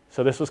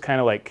 So this was kind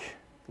of like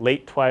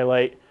late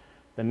twilight,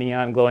 the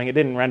neon glowing. It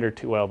didn't render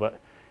too well, but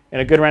in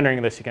a good rendering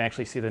of this, you can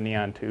actually see the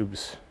neon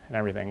tubes and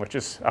everything, which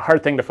is a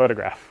hard thing to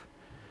photograph.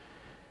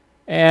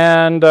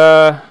 And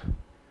those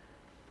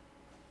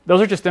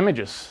are just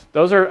images.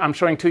 Those are, I'm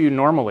showing to you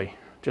normally,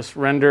 just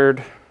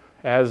rendered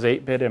as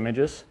 8-bit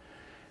images.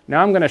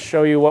 Now I'm going to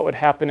show you what would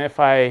happen if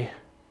I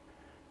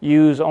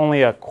use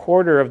only a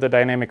quarter of the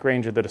dynamic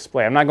range of the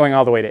display. I'm not going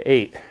all the way to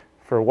 8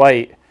 for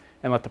white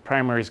and let the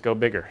primaries go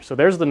bigger. So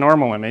there's the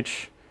normal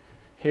image.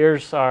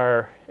 Here's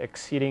our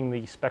exceeding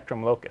the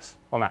spectrum locus.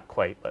 Well, not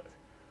quite, but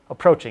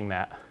approaching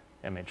that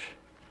image.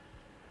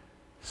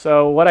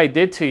 So what I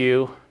did to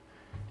you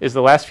is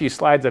the last few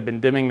slides I've been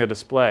dimming the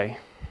display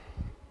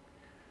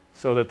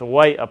so that the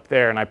white up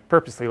there, and I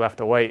purposely left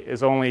a white,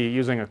 is only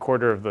using a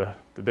quarter of the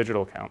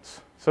digital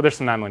counts. So there's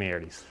some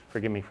nonlinearities.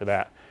 Forgive me for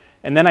that.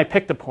 And then I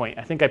picked a point.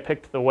 I think I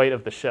picked the white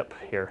of the ship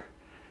here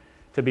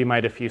to be my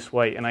diffuse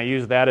white, and I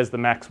used that as the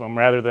maximum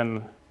rather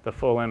than the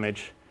full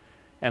image,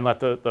 and let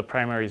the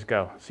primaries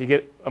go. So you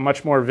get a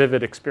much more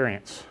vivid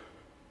experience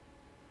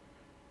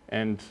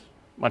and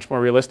much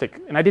more realistic.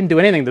 And I didn't do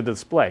anything to the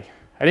display.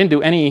 I didn't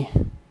do any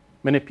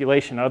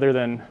manipulation other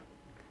than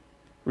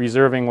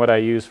reserving what I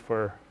use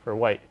for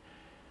white.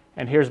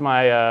 And here's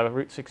my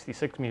Route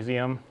 66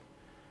 museum.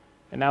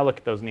 And now look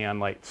at those neon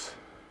lights.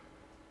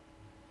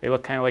 They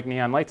look kind of like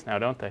neon lights now,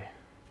 don't they?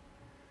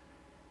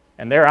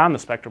 And they're on the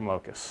spectrum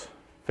locus,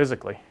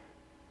 physically.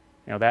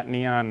 That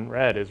neon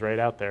red is right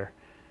out there.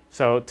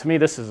 So to me,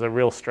 this is a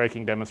real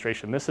striking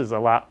demonstration. This is a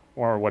lot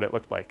more what it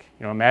looked like.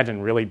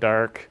 Imagine really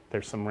dark.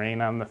 There's some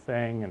rain on the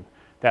thing, and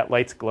that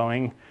light's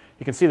glowing.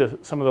 You can see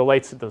some of the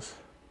lights, the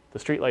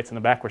street lights in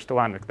the back were still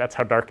on. That's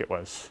how dark it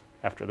was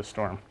after the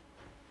storm,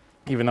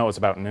 even though it was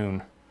about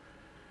noon.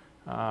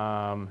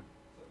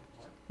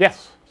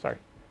 Yes, sorry.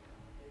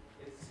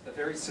 It's a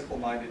very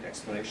simple-minded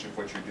explanation of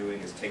what you're doing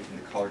is taking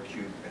the color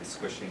cube and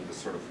squishing the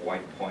sort of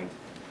white point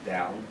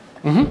down.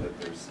 So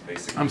that there's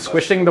basically I'm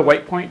squishing the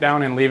white point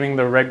down and leaving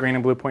the red, green,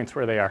 and blue points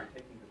where they are.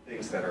 Taking the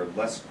things that are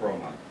less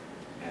chroma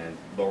and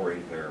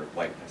lowering their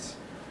lightness.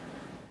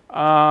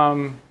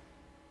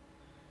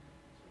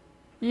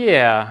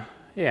 Yeah.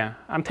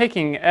 I'm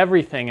taking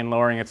everything and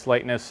lowering its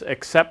lightness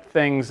except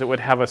things that would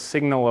have a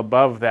signal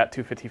above that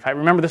 255.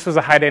 Remember, this was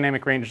a high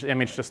dynamic range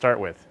image to start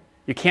with.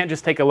 You can't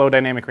just take a low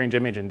dynamic range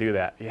image and do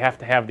that. You have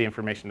to have the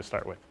information to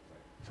start with.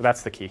 So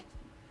that's the key.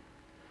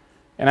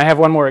 And I have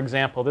one more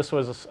example. This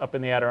was up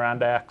in the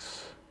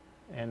Adirondacks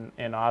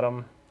in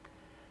autumn,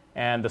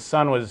 and the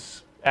sun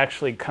was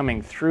actually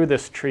coming through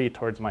this tree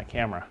towards my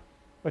camera,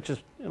 it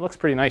looks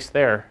pretty nice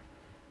there,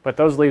 but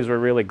those leaves were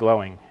really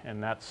glowing,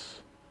 and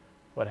that's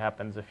what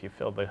happens if you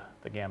fill the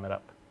gamut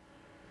up.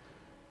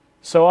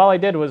 So all I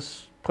did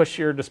was push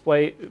the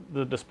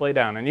display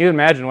down, and you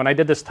imagine when I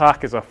did this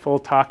talk as a full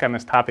talk on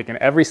this topic, and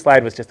every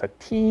slide was just a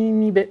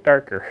teeny bit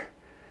darker.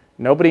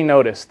 Nobody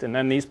noticed, and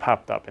then these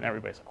popped up, and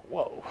everybody's like,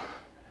 whoa.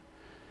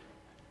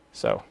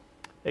 So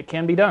it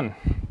can be done.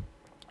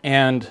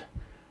 And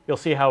you'll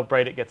see how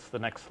bright it gets the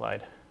next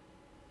slide.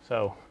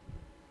 So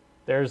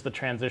there's the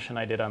transition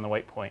I did on the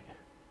white point.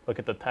 Look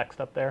at the text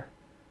up there.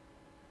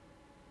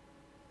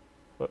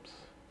 Whoops,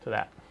 to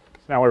that.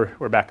 So now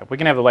we're back up. We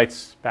can have the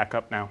lights back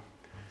up now.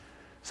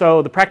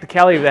 So the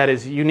practicality of that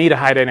is you need a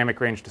high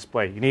dynamic range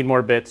display. You need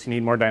more bits, you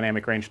need more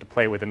dynamic range to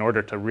play with in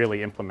order to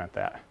really implement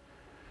that.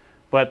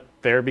 But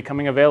they're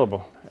becoming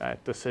available.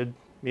 At the SID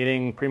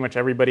meeting, pretty much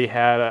everybody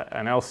had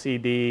an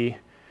LCD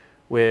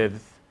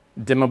with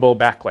dimmable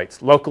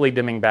backlights, locally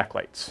dimming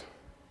backlights.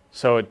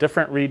 So at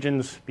different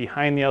regions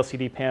behind the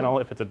LCD panel,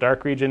 if it's a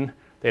dark region,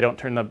 they don't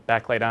turn the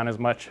backlight on as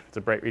much. If it's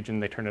a bright region,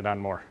 they turn it on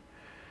more.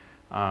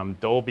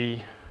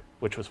 Dolby,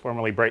 which was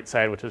formerly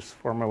Brightside, which is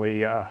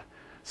formerly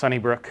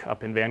Sunnybrook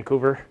up in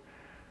Vancouver,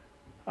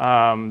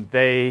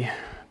 they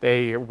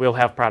will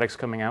have products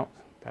coming out.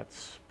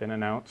 That's been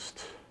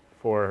announced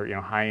for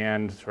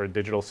high-end sort of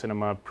digital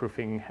cinema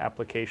proofing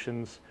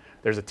applications.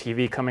 There's a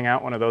TV coming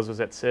out. One of those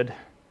was at SID.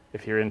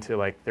 If you're into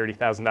like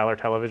 $30,000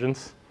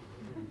 televisions,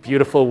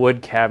 beautiful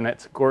wood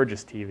cabinets,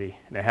 gorgeous TV,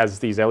 and it has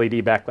these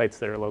LED backlights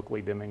that are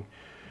locally dimming.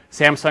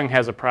 Samsung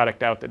has a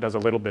product out that does a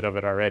little bit of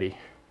it already,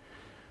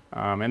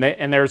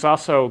 and there's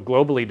also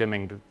globally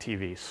dimming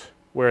TVs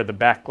where the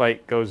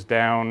backlight goes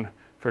down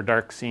for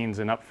dark scenes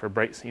and up for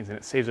bright scenes, and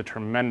it saves a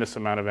tremendous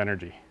amount of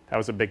energy. That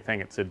was a big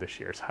thing at SID this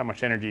year, is how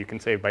much energy you can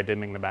save by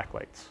dimming the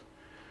backlights.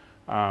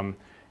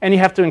 And you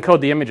have to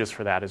encode the images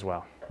for that as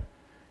well.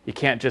 You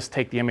can't just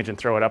take the image and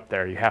throw it up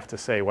there. You have to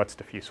say what's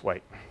diffuse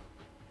white.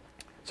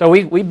 So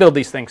we build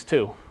these things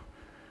too,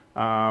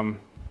 kind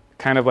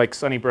of like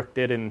Sunnybrook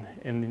did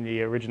in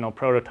the original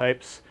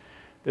prototypes.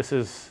 This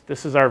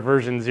is our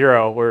version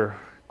 0. We're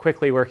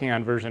quickly working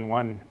on version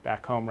 1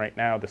 back home right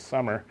now this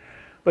summer.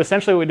 But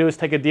essentially what we do is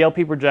take a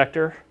DLP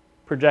projector,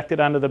 project it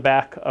onto the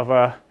back of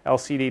a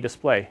LCD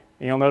display.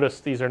 And you'll notice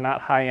these are not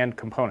high-end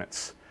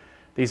components.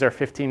 These are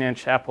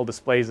 15-inch Apple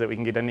displays that we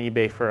can get on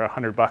eBay for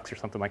 $100 or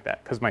something like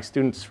that, because my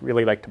students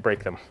really like to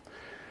break them.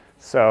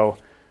 So,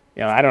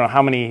 I don't know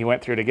how many he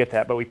went through to get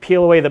that, but we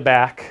peel away the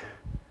back,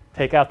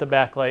 take out the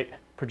backlight,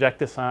 project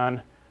this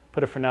on,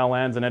 put a Fresnel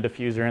lens and a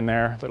diffuser in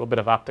there, a little bit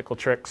of optical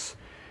tricks.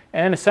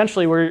 And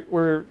essentially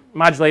we're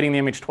modulating the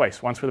image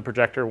twice, once with a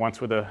projector,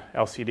 once with a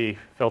LCD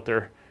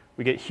filter.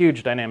 We get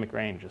huge dynamic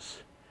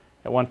ranges.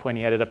 At one point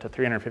he added up to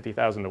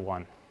 350,000 to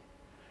 1.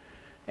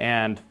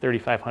 And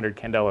 3,500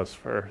 candelas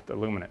for the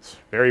luminance.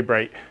 Very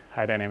bright,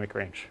 high dynamic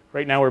range.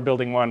 Right now we're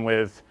building one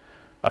with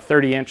a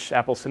 30-inch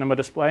Apple Cinema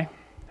display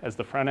as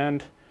the front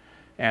end,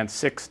 and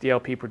 6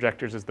 DLP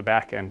projectors as the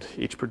back end,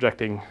 each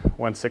projecting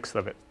 1/6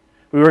 of it.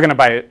 We were going to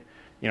buy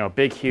a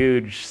big,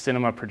 huge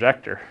cinema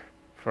projector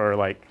for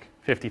like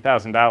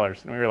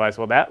 $50,000, and we realized,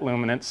 well, that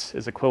luminance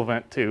is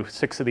equivalent to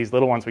 6 of these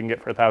little ones we can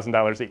get for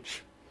 $1,000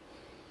 each.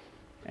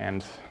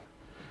 And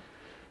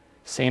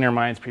saner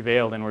minds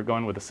prevailed, and we're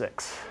going with the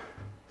 6.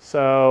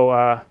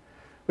 So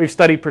we've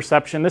studied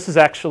perception. This is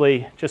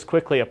actually, just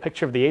quickly, a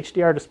picture of the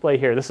HDR display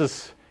here. This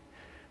is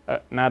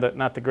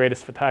not the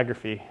greatest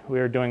photography. We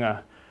were doing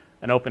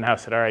an open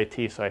house at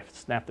RIT, so I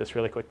snapped this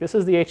really quick. This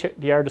is the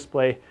HDR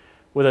display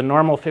with a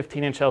normal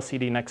 15-inch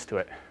LCD next to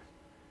it.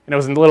 And it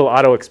was in a little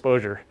auto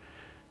exposure.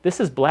 This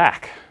is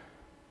black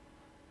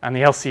on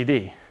the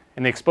LCD,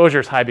 and the exposure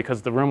is high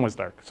because the room was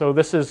dark. So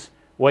this is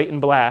white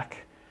and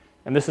black,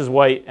 and this is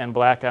white and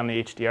black on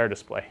the HDR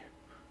display.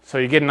 So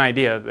you get an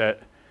idea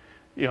that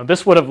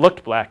this would have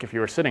looked black if you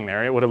were sitting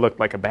there. It would have looked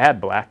like a bad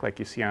black, like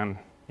you see on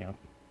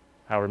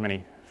however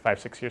many 5,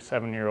 6,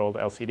 7-year-old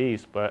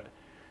LCDs, but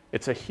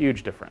it's a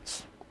huge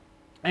difference.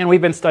 And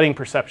we've been studying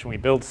perception. We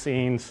build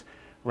scenes,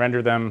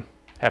 render them,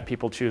 have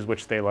people choose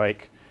which they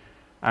like.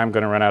 I'm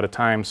going to run out of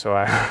time, so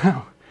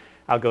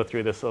I'll go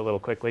through this a little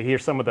quickly.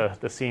 Here's some of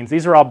the scenes.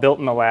 These are all built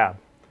in the lab.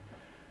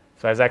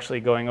 So I was actually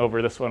going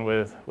over this one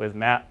with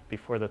Matt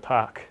before the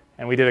talk,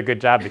 and we did a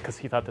good job because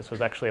he thought this was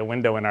actually a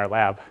window in our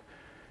lab.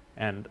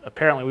 And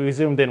apparently we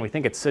zoomed in. We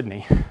think it's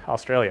Sydney,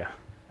 Australia.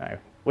 I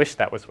wish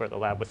that was where the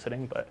lab was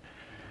sitting, but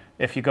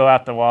if you go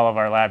out the wall of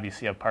our lab, you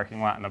see a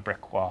parking lot and a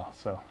brick wall,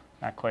 so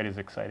not quite as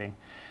exciting.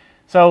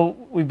 So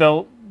we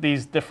built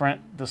these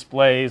different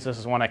displays. This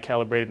is one I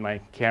calibrated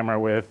my camera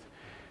with.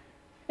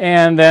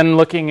 And then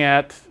looking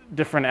at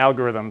different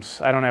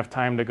algorithms. I don't have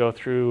time to go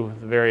through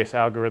the various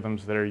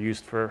algorithms that are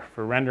used for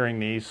rendering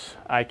these.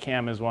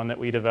 iCam is one that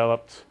we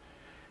developed.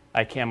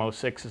 iCam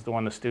 06 is the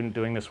one the student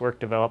doing this work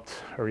developed,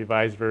 a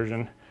revised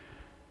version.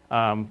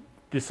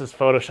 This is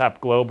Photoshop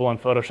Global and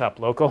Photoshop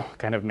Local,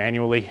 kind of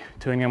manually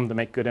tuning them to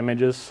make good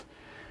images.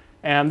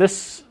 And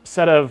this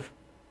set of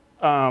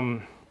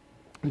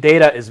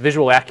data is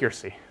visual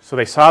accuracy. So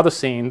they saw the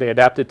scene, they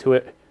adapted to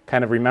it,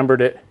 kind of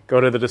remembered it, go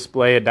to the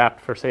display,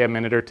 adapt for, say, a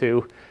minute or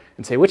two,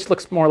 and say, which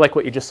looks more like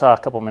what you just saw a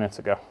couple minutes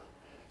ago?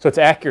 So it's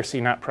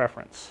accuracy, not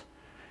preference.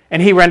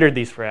 And he rendered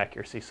these for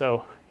accuracy.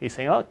 So he's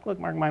saying, oh, look,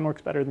 Mark, mine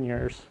works better than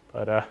yours.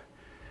 But,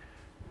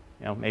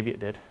 maybe it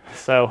did.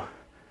 So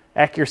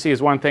accuracy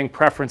is one thing,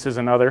 preference is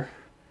another.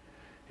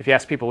 If you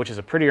ask people which is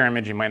a prettier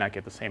image, you might not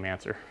get the same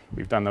answer.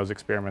 We've done those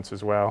experiments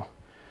as well.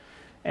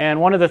 And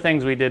one of the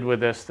things we did with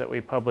this that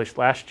we published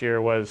last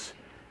year was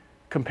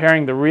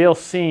comparing the real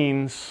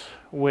scenes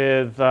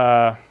with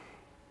the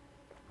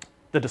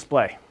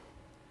display.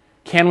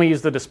 Can we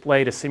use the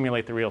display to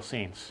simulate the real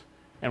scenes?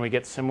 And we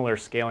get similar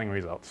scaling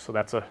results. So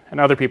that's and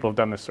other people have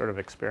done this sort of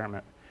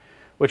experiment,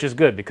 which is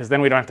good because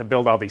then we don't have to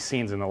build all these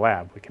scenes in the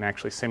lab. We can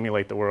actually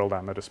simulate the world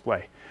on the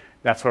display.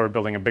 That's why we're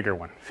building a bigger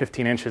one.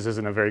 15 inches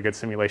isn't a very good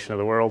simulation of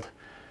the world.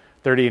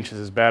 30 inches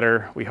is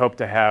better. We hope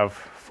to have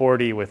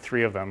 40 with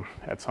 3 of them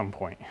at some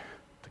point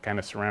to kind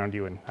of surround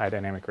you in high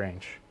dynamic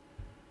range.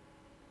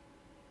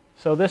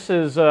 So this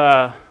is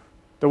the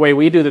way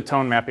we do the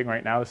tone mapping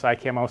right now, this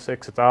iCam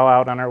 06. It's all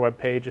out on our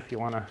webpage if you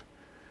want to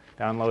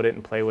download it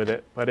and play with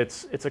it. But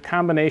it's a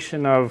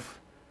combination of,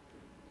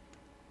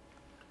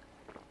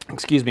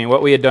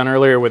 what we had done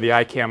earlier with the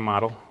iCam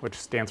model, which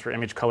stands for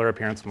Image Color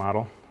Appearance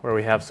Model, where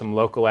we have some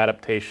local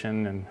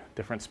adaptation and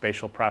different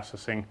spatial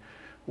processing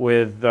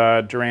with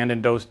Durand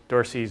and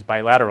Dorsey's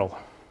bilateral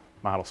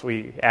model. So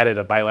we added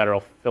a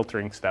bilateral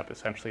filtering step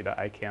essentially to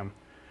iCam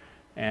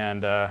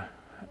and a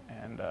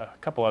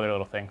couple other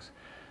little things.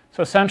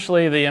 So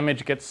essentially the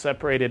image gets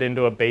separated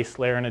into a base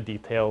layer and a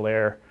detail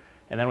layer,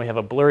 and then we have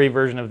a blurry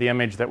version of the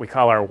image that we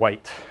call our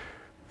white.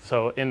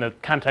 So in the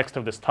context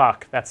of this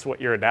talk, that's what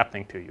you're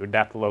adapting to. You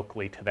adapt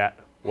locally to that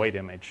white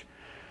image.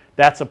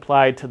 That's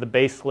applied to the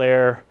base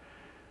layer,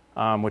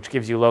 which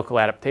gives you local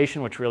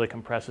adaptation, which really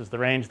compresses the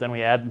range. Then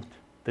we add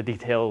the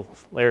detail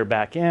layer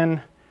back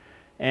in.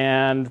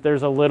 And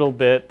there's a little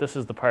bit, this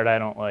is the part I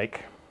don't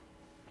like.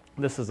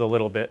 This is a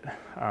little bit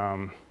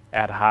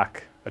ad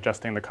hoc,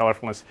 adjusting the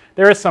colorfulness.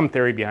 There is some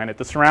theory behind it.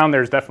 The surround,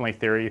 there's definitely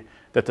theory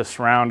that the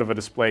surround of a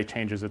display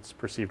changes its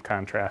perceived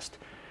contrast.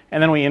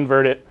 And then we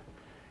invert it,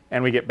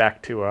 and we get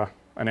back to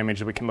an image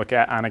that we can look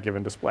at on a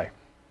given display.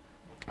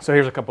 So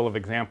here's a couple of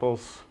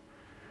examples.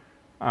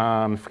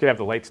 If we could have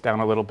the lights down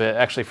a little bit,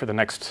 actually for the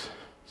next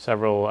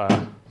several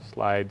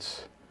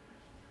slides.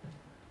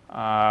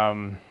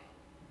 Again,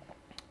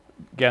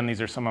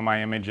 these are some of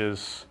my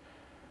images.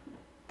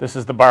 This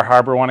is the Bar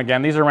Harbor one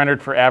again. These are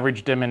rendered for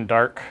average, dim, and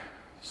dark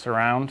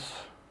surrounds.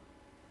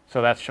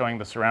 So that's showing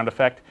the surround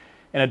effect.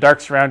 In a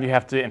dark surround, you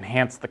have to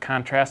enhance the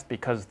contrast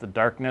because the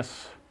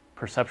darkness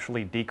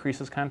perceptually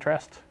decreases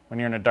contrast. When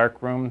you're in a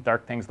dark room,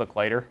 dark things look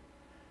lighter.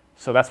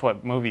 So that's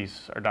what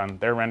movies are done.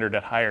 They're rendered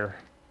at higher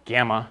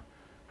gamma,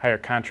 higher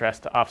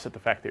contrast to offset the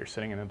fact that you're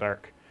sitting in the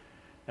dark.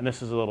 And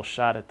this is a little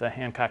shot at the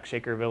Hancock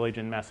Shaker Village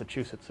in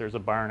Massachusetts. There's a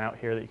barn out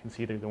here that you can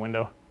see through the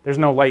window. There's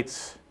no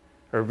lights,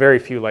 or very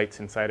few lights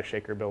inside a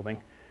Shaker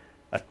building,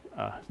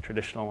 a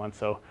traditional one.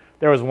 So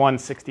there was one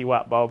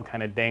 60-watt bulb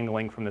kind of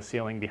dangling from the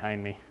ceiling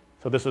behind me.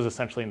 So this was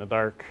essentially in the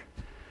dark,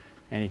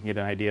 and you can get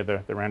an idea of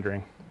the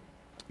rendering.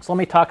 So let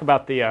me talk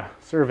about the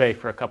survey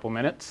for a couple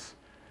minutes.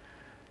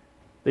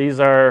 These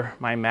are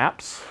my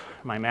maps,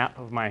 my map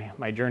of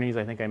my journeys.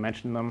 I think I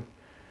mentioned them.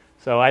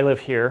 So I live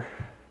here,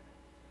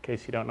 in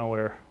case you don't know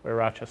where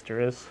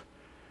Rochester is.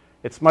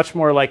 It's much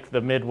more like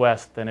the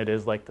Midwest than it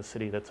is like the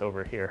city that's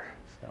over here.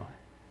 So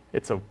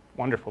it's a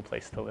wonderful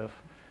place to live.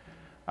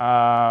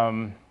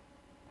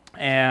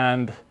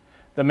 And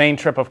the main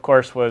trip, of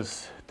course,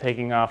 was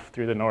taking off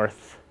through the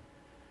north.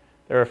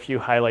 There are a few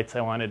highlights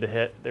I wanted to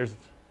hit. There's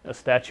a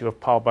statue of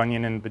Paul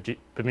Bunyan in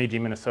Bemidji,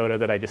 Minnesota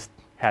that I just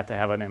had to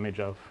have an image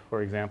of,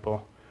 for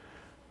example.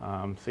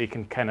 So you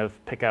can kind of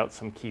pick out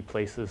some key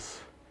places.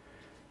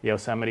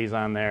 Yosemite's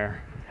on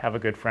there. Have a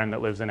good friend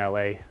that lives in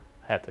LA.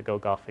 Had to go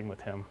golfing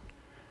with him.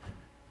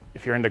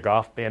 If you're into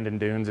golf, Bandon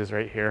Dunes is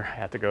right here. I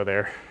had to go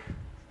there.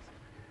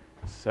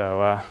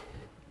 So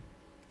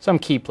some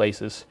key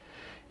places.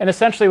 And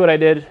essentially what I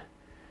did,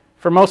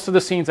 for most of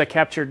the scenes, I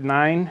captured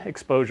 9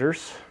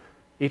 exposures,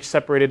 each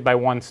separated by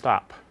 1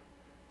 stop.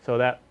 So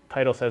that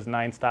title says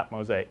 9-stop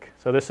mosaic.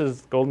 So this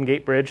is Golden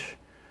Gate Bridge,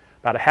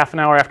 about a half an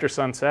hour after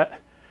sunset,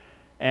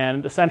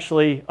 and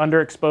essentially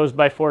underexposed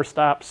by 4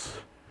 stops.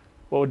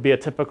 What would be a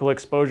typical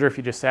exposure if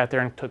you just sat there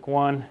and took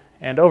 1,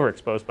 and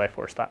overexposed by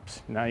 4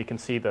 stops. Now you can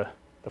see the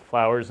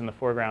flowers in the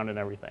foreground and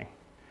everything.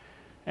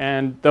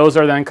 And those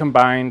are then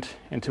combined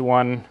into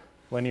one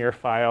linear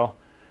file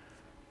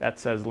that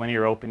says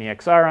linear open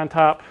EXR on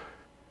top.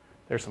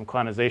 There's some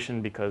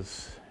quantization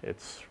because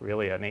it's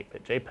really an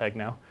 8-bit JPEG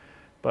now.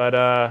 But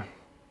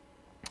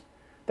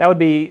that would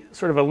be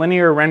sort of a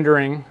linear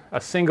rendering,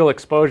 a single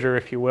exposure,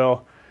 if you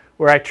will,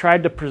 where I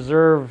tried to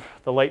preserve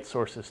the light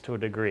sources to a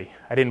degree.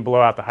 I didn't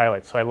blow out the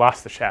highlights, so I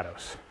lost the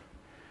shadows.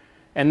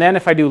 And then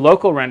if I do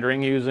local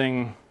rendering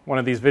using one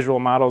of these visual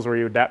models where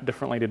you adapt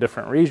differently to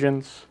different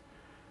regions,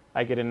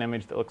 I get an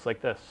image that looks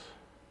like this.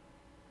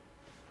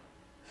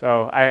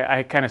 So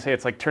I kind of say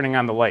it's like turning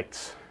on the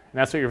lights. And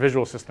that's what your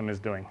visual system is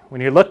doing.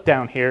 When you look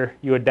down here,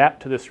 you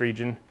adapt to this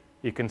region,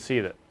 you can see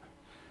that.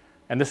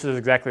 And this is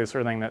exactly the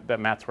sort of thing that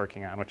Matt's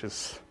working on, which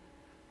is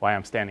why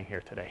I'm standing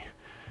here today.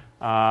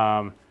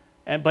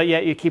 But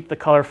yet you keep the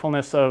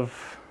colorfulness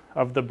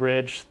of the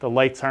bridge. The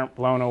lights aren't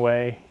blown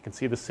away. You can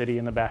see the city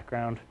in the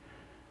background.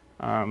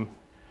 You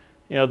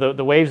know,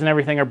 the waves and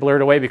everything are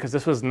blurred away because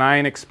this was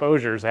 9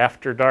 exposures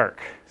after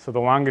dark. So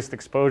the longest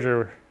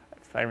exposure,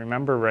 if I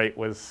remember right,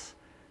 was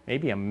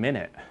maybe a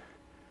minute.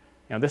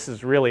 You know, this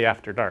is really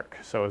after dark.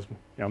 So it was, you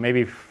know,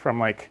 maybe from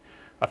like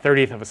a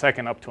 30th of a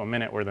second up to a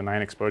minute were the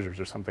 9 exposures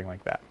or something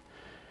like that.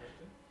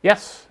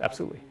 Yes,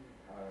 absolutely.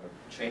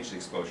 Change the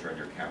exposure on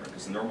your camera,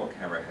 because the normal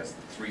camera has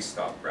the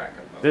 3-stop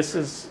bracket mode. This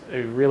is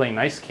a really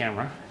nice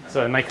camera. It's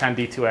a Nikon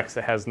D2X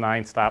that has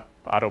 9-stop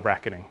auto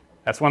bracketing.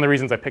 That's one of the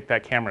reasons I picked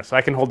that camera. So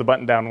I can hold the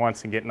button down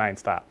once and get 9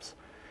 stops.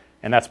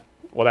 And that's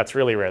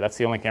really rare. That's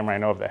the only camera I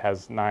know of that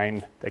has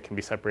 9 that can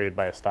be separated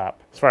by a stop,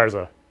 as far as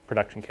a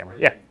production camera.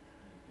 Yeah.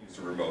 Use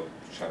a remote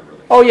shutter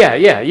release. Oh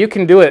yeah, you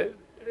can do it.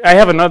 I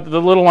have another.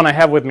 The little one I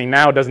have with me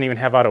now doesn't even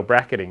have auto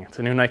bracketing. It's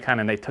a new Nikon,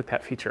 and they took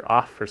that feature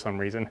off for some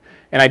reason.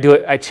 And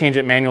I change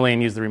it manually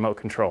and use the remote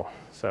control.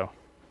 So,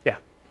 yeah.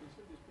 You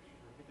said these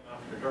pictures are taken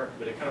after dark,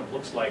 but it kind of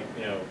looks like,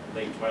 you know,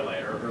 late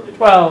twilight or early twilight.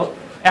 Well,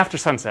 after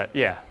sunset,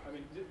 yeah. I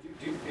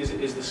mean,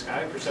 is the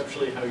sky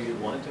perceptually how you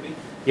want it to be?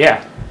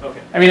 Yeah.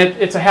 Okay. I mean,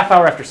 it's a half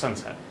hour after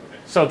sunset, Okay.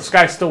 so the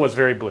sky still was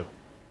very blue.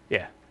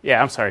 Yeah. Yeah.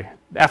 I'm sorry.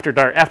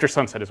 After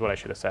sunset is what I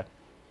should have said.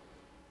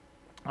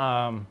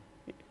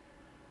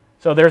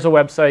 So there's a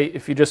website.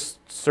 If you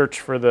just search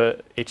for the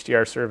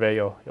HDR survey,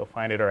 you'll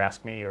find it, or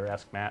ask me or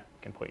ask Matt.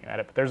 I can point you at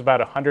it. But there's about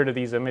 100 of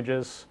these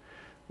images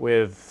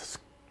with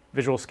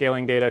visual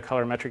scaling data,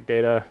 colorimetric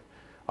data,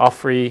 all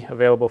free,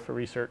 available for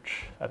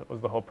research. That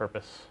was the whole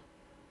purpose.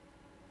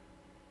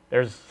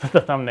 There's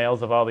the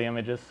thumbnails of all the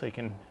images, so you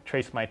can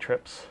trace my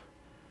trips.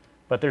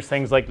 But there's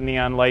things like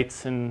neon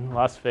lights in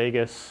Las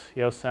Vegas,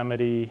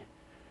 Yosemite.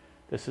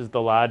 This is the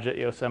lodge at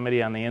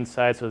Yosemite on the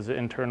inside, so it's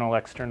internal,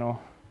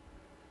 external.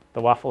 The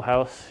Waffle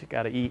House, you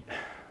got to eat.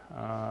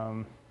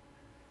 Some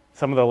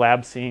of the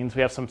lab scenes.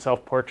 We have some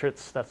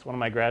self-portraits. That's one of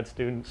my grad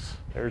students.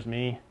 There's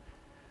me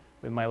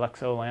with my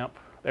Luxo lamp.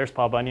 There's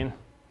Paul Bunyan.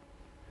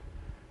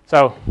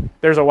 So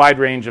there's a wide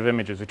range of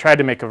images. We tried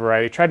to make a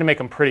variety. Tried to make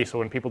them pretty so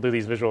when people do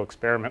these visual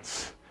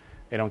experiments,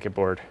 they don't get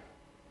bored.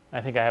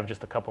 I think I have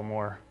just a couple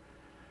more.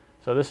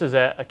 So this is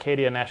at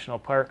Acadia National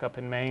Park up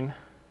in Maine,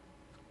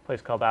 a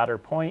place called Otter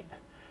Point.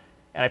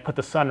 And I put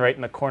the sun right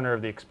in the corner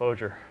of the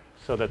exposure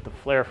so that the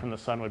flare from the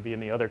sun would be in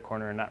the other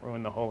corner and not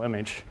ruin the whole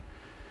image.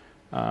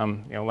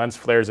 Lens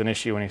flare is an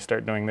issue when you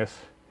start doing this.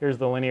 Here's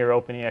the linear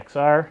open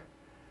EXR.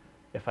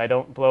 If I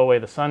don't blow away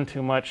the sun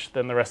too much,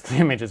 then the rest of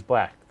the image is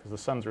black because the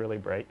sun's really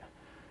bright.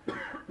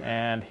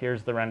 And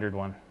here's the rendered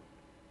one.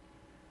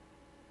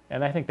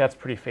 And I think that's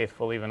pretty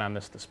faithful even on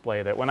this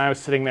display, that when I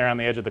was sitting there on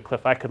the edge of the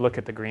cliff, I could look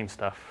at the green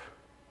stuff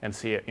and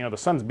see it. The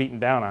sun's beaten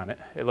down on it.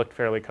 It looked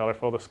fairly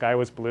colorful. The sky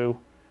was blue.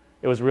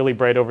 It was really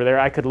bright over there.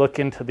 I could look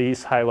into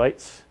these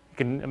highlights. You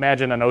can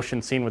imagine an ocean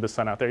scene with the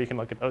sun out there. You can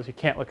look at those. You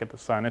can't look at the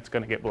sun. It's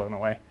going to get blown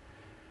away.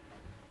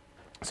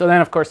 So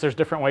then, of course, there's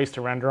different ways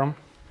to render them.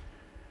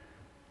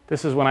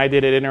 This is when I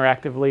did it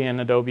interactively in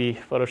Adobe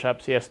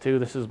Photoshop CS2.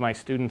 This is my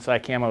student's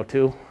iCamo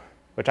 2,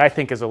 which I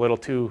think is a little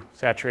too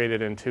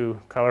saturated and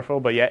too colorful,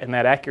 but yet in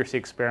that accuracy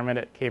experiment,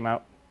 it came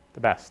out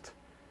the best.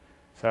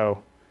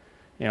 So,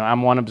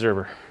 I'm one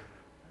observer.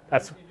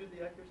 That's. Did you do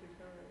the accuracy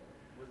experiment?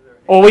 Was there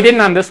Oh, we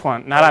didn't on this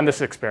one, not on this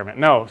experiment.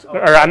 No,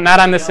 or not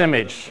on this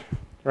image.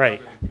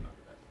 Right,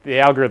 the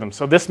algorithm.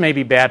 So this may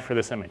be bad for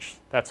this image.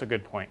 That's a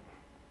good point.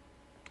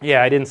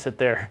 Yeah, I didn't sit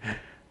there.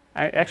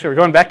 Actually, we're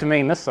going back to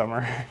Maine this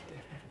summer.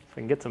 If we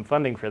can get some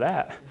funding for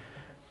that.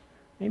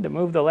 Need to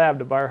move the lab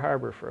to Bar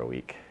Harbor for a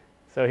week.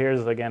 So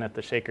here's again at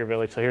the Shaker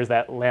Village. So here's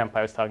that lamp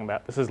I was talking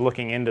about. This is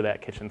looking into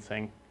that kitchen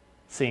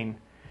scene.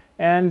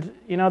 And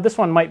this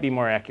one might be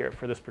more accurate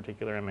for this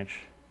particular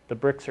image. The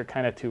bricks are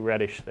kind of too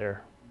reddish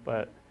there,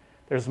 but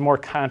there's more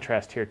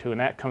contrast here too,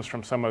 and that comes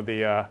from some of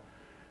the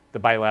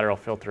bilateral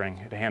filtering.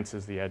 It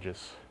enhances the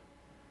edges.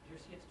 Your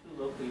CS2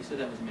 local, you said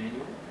that was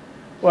manual?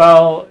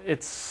 Well,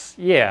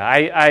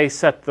 I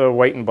set the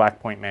white and black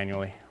point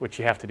manually, which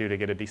you have to do to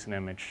get a decent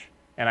image.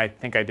 And I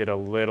think I did a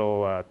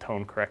little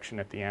tone correction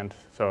at the end,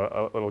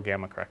 so a little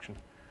gamma correction.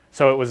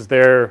 So it was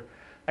there.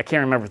 I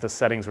can't remember if the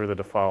settings were the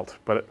default,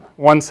 but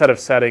one set of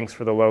settings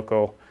for the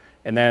local,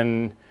 and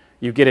then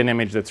you get an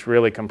image that's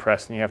really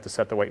compressed, and you have to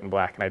set the white and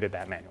black, and I did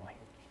that manually.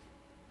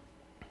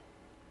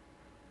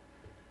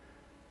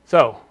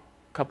 So,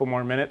 a couple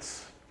more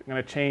minutes. I'm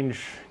going to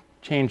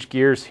change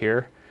gears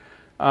here.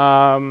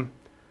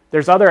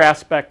 There's other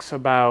aspects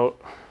about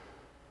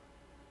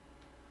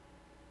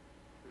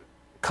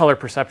color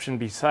perception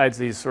besides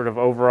these sort of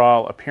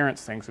overall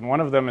appearance things, and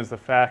one of them is the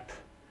fact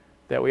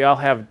that we all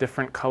have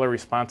different color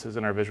responses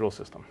in our visual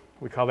system.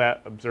 We call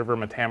that observer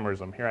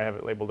metamerism. Here I have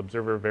it labeled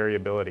observer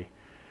variability.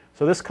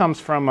 So this comes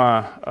from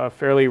a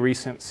fairly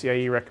recent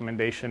CIE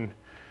recommendation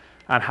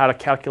on how to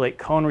calculate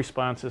cone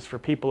responses for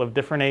people of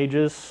different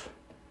ages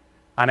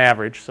on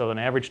average, so an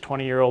average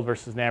 20-year-old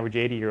versus an average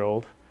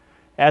 80-year-old.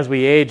 As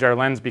we age, our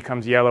lens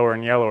becomes yellower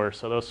and yellower,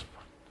 so those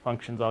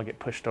functions all get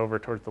pushed over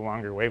towards the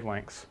longer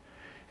wavelengths.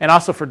 And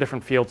also for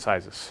different field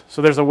sizes.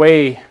 So there's a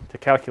way to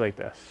calculate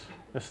this.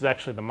 This is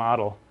actually the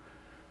model.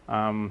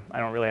 I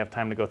don't really have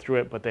time to go through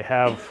it, but they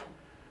have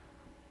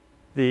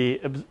the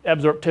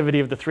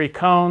absorptivity of the three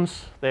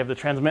cones. They have the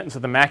transmittance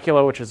of the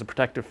macula, which is a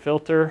protective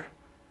filter.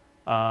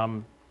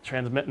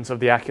 Transmittance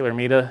of the ocular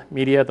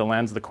media, the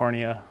lens, the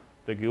cornea,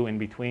 the goo in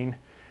between.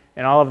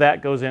 And all of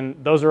that goes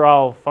in. Those are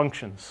all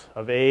functions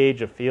of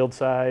age, of field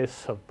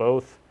size, of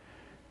both.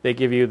 They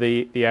give you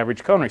the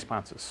average cone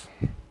responses.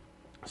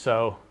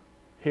 So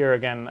here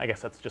again, I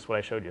guess that's just what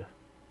I showed you.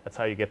 That's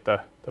how you get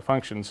the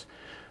functions.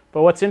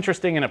 But what's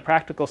interesting in a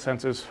practical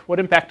sense is what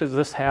impact does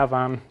this have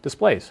on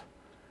displays?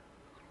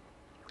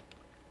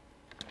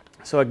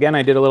 So again,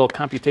 I did a little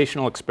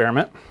computational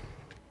experiment.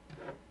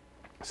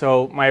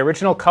 So my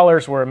original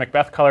colors were a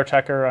Macbeth color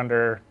checker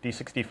under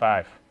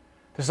D65.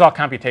 This is all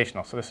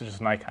computational, so this is just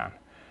an icon.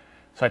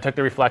 So I took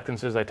the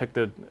reflectances, I took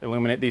the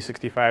Illuminate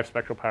D65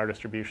 spectral power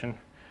distribution.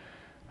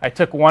 I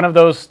took one of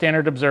those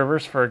standard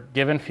observers for a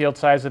given field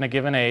size and a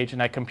given age,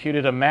 and I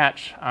computed a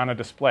match on a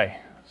display.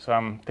 So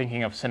I'm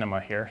thinking of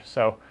cinema here.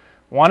 So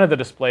one of the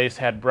displays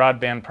had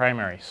broadband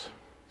primaries,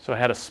 so it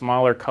had a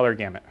smaller color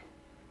gamut.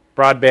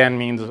 Broadband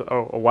means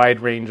a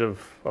wide range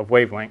of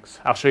wavelengths.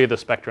 I'll show you the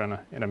spectra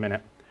in a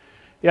minute.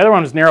 The other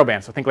one is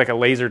narrowband, so think like a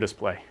laser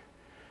display.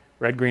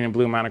 Red, green, and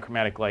blue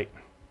monochromatic light.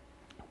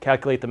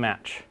 Calculate the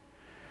match.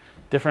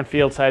 Different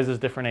field sizes,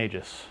 different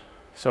ages.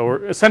 So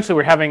essentially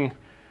we're having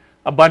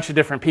a bunch of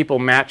different people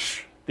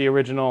match the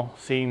original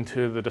scene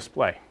to the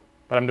display,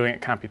 but I'm doing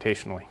it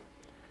computationally.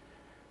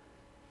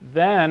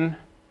 Then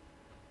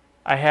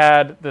I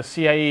had the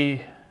CIE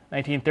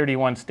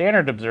 1931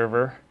 standard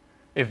observer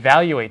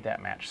evaluate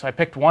that match. So I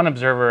picked one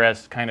observer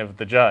as kind of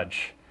the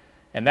judge,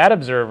 And that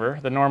observer,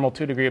 the normal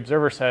 2-degree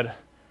observer, said,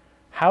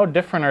 how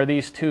different are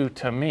these two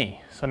to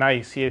me? So now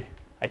you see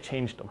I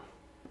changed them.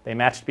 They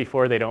matched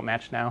before, they don't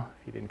match now,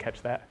 if you didn't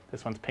catch that.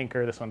 This one's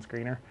pinker, this one's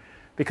greener.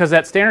 Because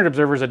that standard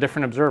observer is a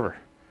different observer.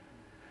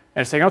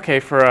 And it's saying, okay,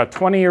 for a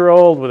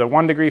 20-year-old with a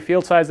 1-degree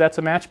field size, that's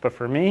a match, but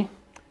for me,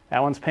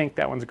 that one's pink,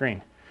 that one's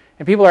green.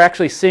 And people are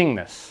actually seeing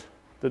this.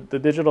 The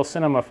digital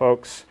cinema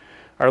folks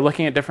are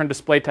looking at different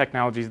display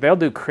technologies. They'll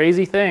do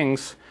crazy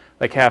things,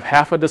 like have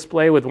half a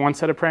display with one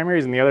set of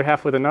primaries and the other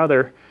half with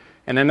another,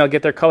 and then they'll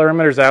get their color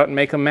emitters out and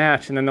make them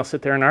match, and then they'll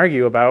sit there and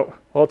argue about,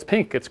 well, it's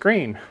pink, it's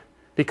green.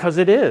 Because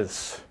it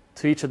is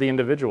to each of the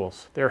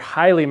individuals. They're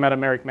highly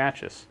metameric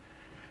matches.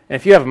 And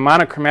if you have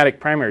monochromatic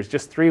primaries,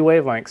 just 3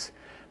 wavelengths,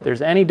 if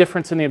there's any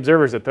difference in the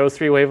observers at those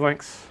 3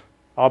 wavelengths,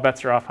 all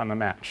bets are off on the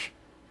match.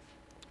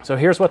 So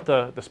here's what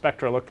the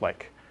spectra looked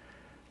like.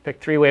 Pick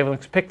 3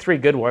 wavelengths, pick 3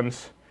 good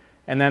ones,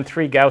 and then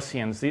 3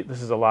 Gaussians.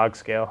 This is a log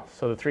scale,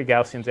 so the 3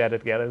 Gaussians added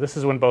together. This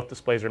is when both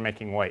displays are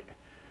making white.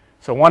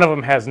 So one of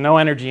them has no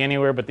energy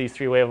anywhere but these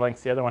 3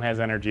 wavelengths. The other one has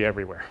energy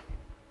everywhere.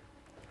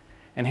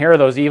 And here are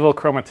those evil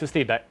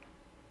chromaticity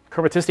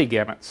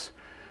gamuts,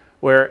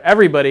 where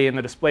everybody in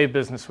the display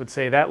business would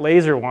say that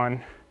laser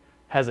one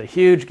has a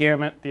huge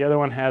gamut, the other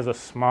one has a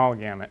small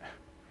gamut.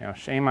 You know,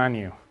 shame on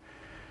you.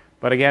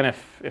 But again,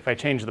 if I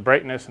change the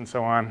brightness and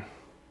so on,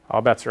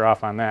 all bets are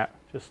off on that.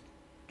 Just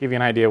give you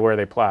an idea where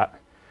they plot.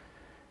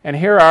 And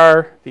here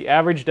are the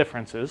average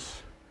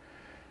differences,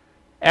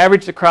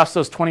 averaged across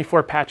those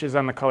 24 patches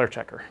on the color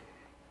checker.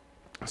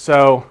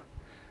 So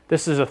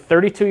this is a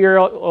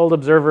 32-year-old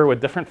observer with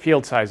different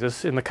field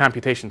sizes in the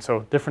computation,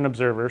 so different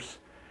observers.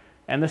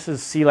 And this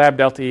is C-Lab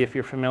delta E, if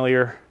you're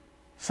familiar.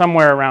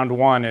 Somewhere around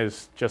 1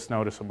 is just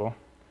noticeable.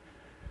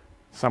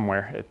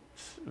 Somewhere.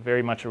 It's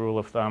very much a rule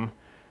of thumb.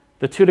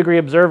 The 2-degree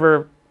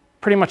observer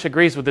pretty much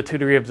agrees with the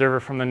 2-degree observer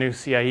from the new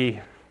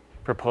CIE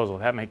proposal.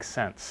 That makes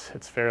sense.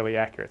 It's fairly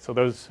accurate. So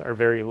those are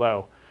very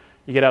low.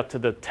 You get out to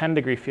the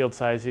 10-degree field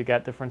size, you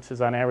got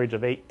differences on average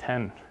of 8,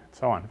 10, and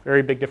so on.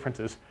 Very big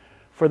differences.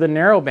 For the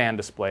narrowband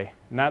display,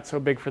 not so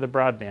big for the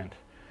broadband.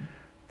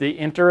 The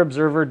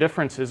inter-observer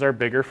differences are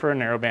bigger for a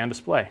narrowband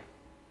display.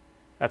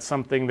 That's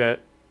something that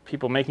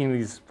people making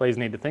these displays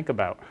need to think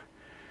about.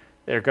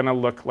 They're going to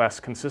look less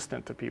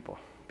consistent to people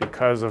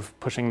because of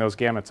pushing those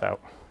gamuts out.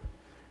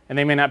 And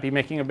they may not be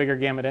making a bigger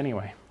gamut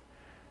anyway.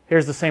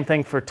 Here's the same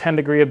thing for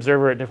 10-degree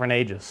observer at different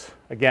ages.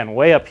 Again,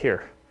 way up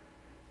here.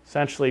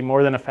 Essentially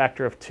more than a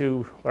factor of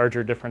 2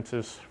 larger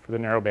differences for the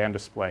narrowband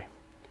display.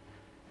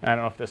 I don't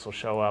know if this will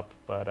show up,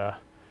 but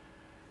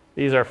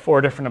these are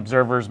 4 different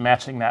observers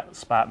matching that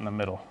spot in the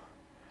middle.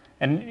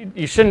 And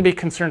you shouldn't be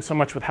concerned so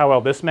much with how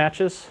well this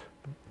matches,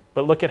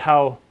 but look at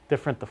how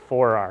different the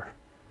 4 are,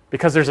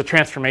 because there's a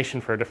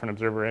transformation for a different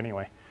observer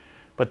anyway.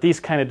 But these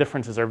kind of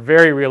differences are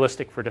very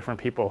realistic for different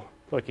people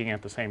looking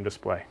at the same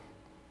display.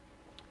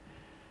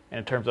 And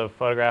in terms of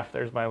photograph,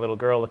 there's my little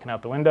girl looking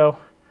out the window,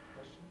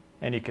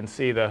 and you can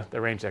see the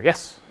range there.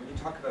 Yes? When you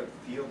talk about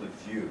field of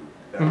view,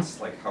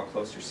 that's like how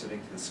close you're sitting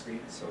to the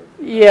screen? So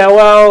yeah,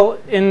 well,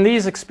 in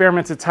these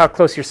experiments, it's how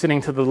close you're sitting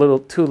to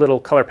the 2 little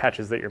color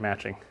patches that you're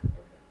matching.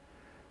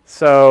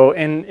 So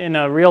in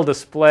a real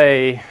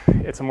display,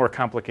 it's a more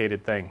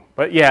complicated thing.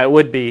 But yeah, it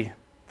would be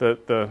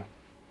the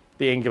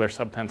angular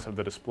subtense of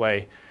the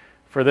display.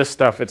 For this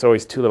stuff, it's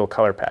always 2 little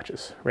color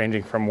patches,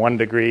 ranging from 1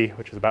 degree,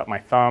 which is about my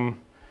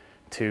thumb,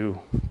 to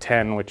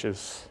 10, which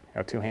is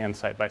 2 hands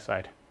side by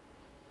side.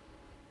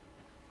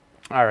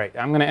 All right,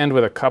 I'm going to end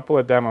with a couple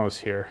of demos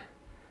here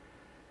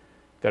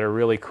that are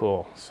really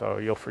cool, so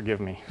you'll forgive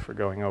me for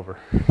going over,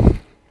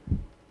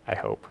 I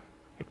hope.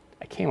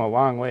 I came a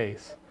long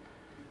ways.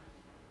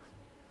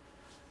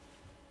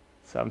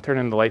 So I'm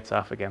turning the lights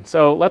off again.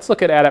 So let's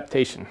look at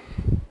adaptation,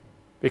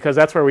 because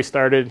that's where we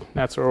started,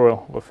 that's where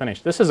we'll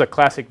finish. This is a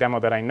classic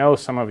demo that I know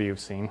some of you have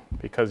seen,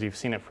 because you've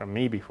seen it from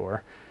me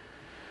before.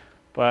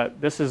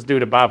 But this is due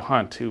to Bob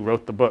Hunt, who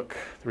wrote the book,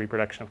 The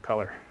Reproduction of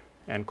Color,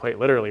 and quite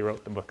literally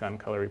wrote the book on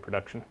color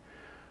reproduction.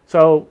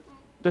 So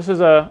this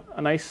is a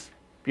nice,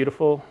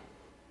 beautiful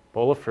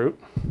bowl of fruit,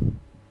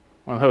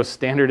 one of those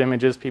standard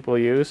images people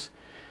use.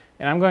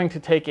 And I'm going to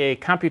take a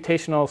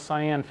computational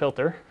cyan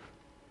filter.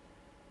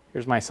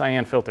 Here's my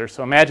cyan filter.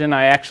 So imagine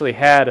I actually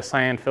had a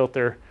cyan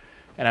filter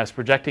and I was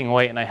projecting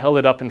white and I held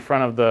it up in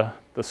front of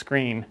the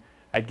screen.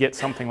 I'd get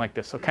something like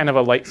this. So kind of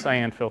a light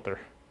cyan filter.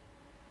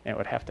 And it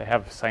would have to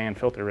have cyan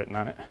filter written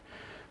on it.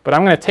 But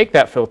I'm going to take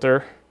that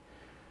filter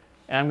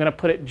and I'm going to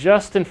put it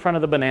just in front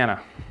of the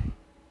banana.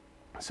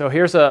 So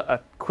here's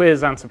a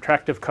quiz on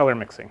subtractive color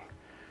mixing.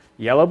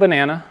 Yellow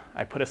banana,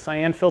 I put a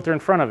cyan filter in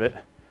front of it.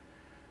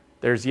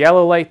 There's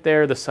yellow light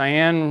there, the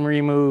cyan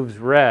removes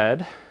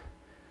red.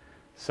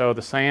 So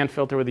the cyan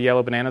filter with the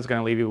yellow banana is going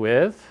to leave you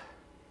with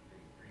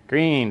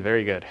green,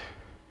 very good.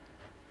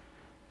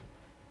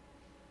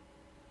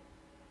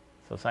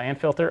 So cyan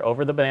filter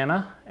over the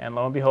banana, and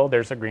lo and behold,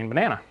 there's a green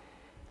banana.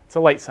 It's a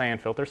light cyan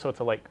filter, so it's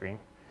a light green.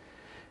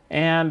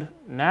 And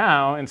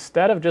now,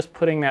 instead of just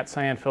putting that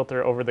cyan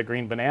filter over the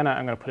green banana,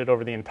 I'm going to put it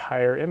over the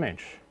entire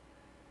image.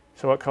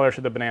 So what color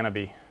should the banana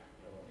be?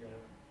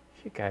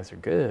 You guys are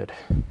good.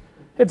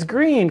 It's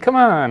green, come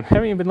on.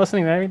 Haven't you been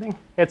listening to everything?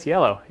 It's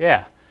yellow,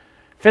 yeah.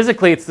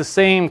 Physically, it's the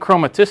same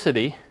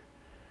chromaticity.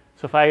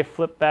 So if I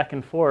flip back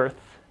and forth,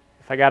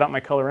 if I got out my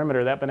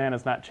colorimeter, that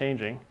banana's not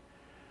changing.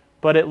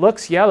 But it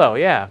looks yellow,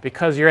 yeah,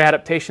 because your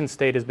adaptation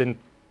state has been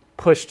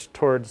pushed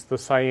towards the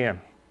cyan.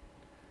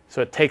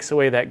 So it takes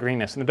away that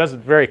greenness, and it does it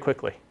very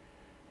quickly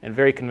and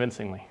very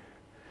convincingly.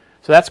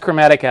 So that's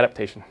chromatic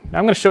adaptation. Now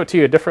I'm going to show it to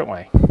you a different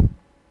way.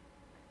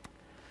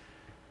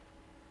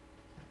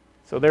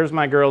 So there's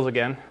my girls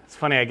again. It's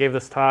funny, I gave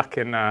this talk,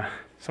 and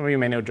some of you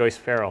may know Joyce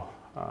Farrell.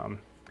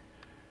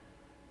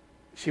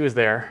 She was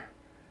there,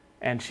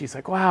 and she's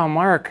like, wow,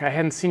 Mark, I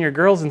hadn't seen your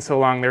girls in so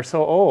long. They're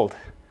so old.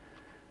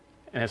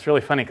 And it's really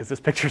funny because this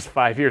picture's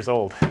 5 years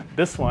old.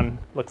 This one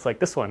looks like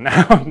this one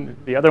now.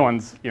 The other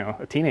one's,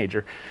 a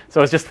teenager.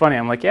 So it's just funny.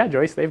 I'm like, yeah,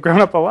 Joyce, they've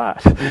grown up a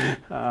lot.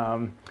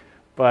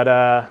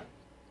 But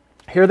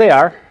here they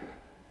are,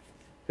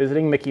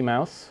 visiting Mickey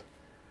Mouse.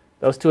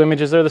 Those two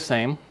images are the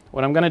same.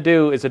 What I'm going to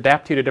do is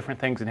adapt you to different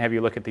things and have you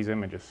look at these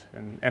images.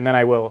 And then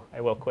I will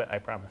quit, I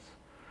promise.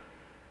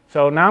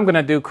 So now I'm going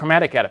to do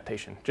chromatic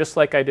adaptation, just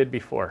like I did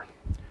before,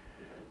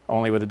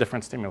 only with a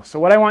different stimulus. So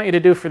what I want you to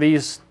do for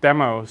these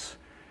demos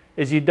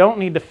is you don't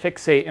need to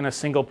fixate in a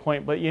single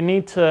point, but you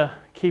need to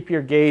keep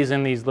your gaze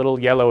in these little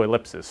yellow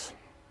ellipses.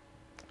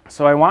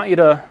 So I want you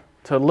to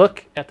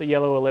look at the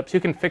yellow ellipse. You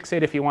can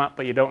fixate if you want,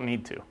 but you don't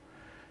need to.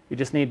 You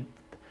just need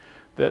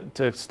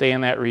to stay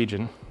in that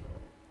region.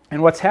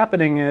 And what's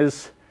happening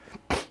is,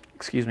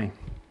 excuse me,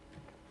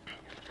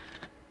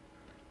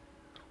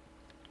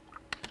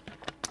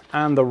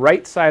 on the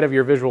right side of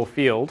your visual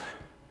field,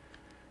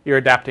 you're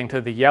adapting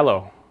to the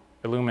yellow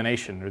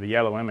illumination or the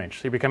yellow image.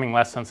 So you're becoming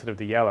less sensitive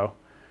to yellow.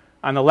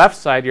 On the left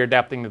side, you're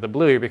adapting to the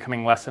blue. You're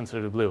becoming less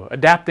sensitive to blue.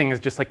 Adapting is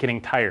just like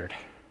getting tired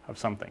of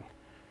something.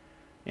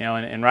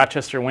 In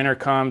Rochester, winter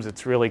comes,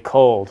 it's really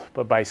cold.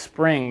 But by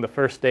spring, the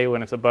first day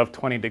when it's above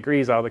 20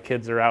 degrees, all the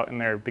kids are out in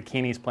their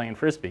bikinis playing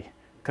Frisbee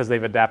because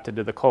they've adapted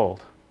to the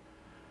cold.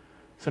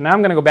 So now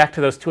I'm going to go back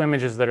to those two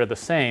images that are the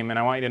same, and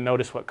I want you to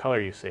notice what color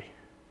you see.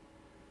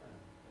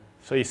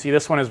 So you see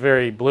this one is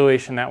very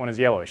bluish and that one is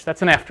yellowish.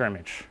 That's an after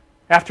image.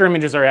 After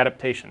images are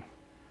adaptation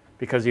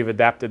because you've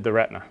adapted the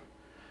retina.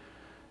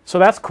 So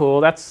that's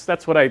cool. That's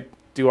what I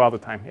do all the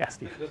time. Yeah,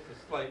 Steve. Just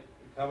a slight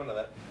comment on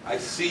that. I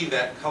see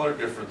that color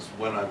difference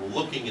when I'm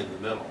looking in the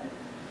middle.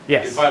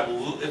 Yes.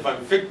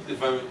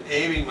 If I'm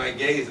aiming my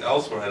gaze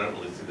elsewhere, I don't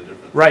really see the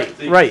difference. Right.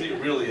 So you right. can see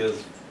it really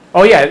is.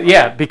 Oh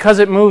yeah, because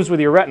it moves with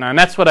your retina, and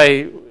that's what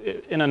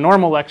in a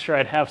normal lecture,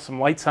 I'd have some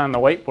lights on the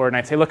whiteboard, and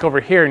I'd say, look over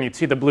here, and you'd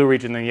see the blue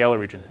region and the yellow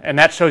region, and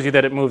that shows you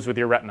that it moves with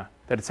your retina,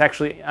 that it's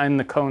actually in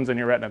the cones in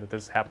your retina that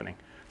this is happening.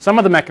 Some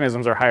of the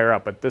mechanisms are higher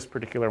up, but this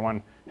particular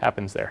one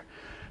happens there.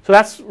 So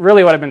that's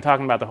really what I've been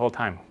talking about the whole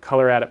time,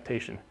 color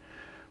adaptation.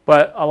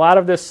 But a lot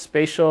of this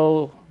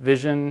spatial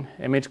vision,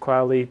 image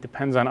quality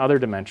depends on other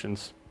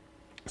dimensions.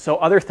 So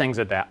other things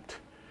adapt.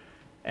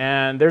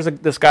 And there's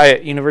this guy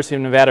at University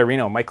of Nevada,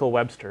 Reno, Michael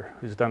Webster,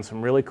 who's done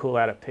some really cool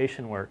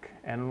adaptation work.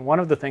 And one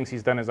of the things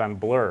he's done is on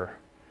blur.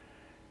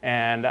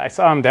 And I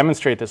saw him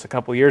demonstrate this a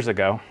couple years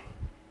ago.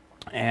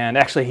 And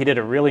actually, he did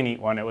a really neat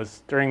one. It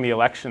was during the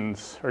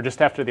elections, or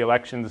just after the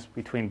elections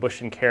between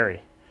Bush and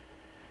Kerry.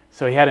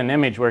 So he had an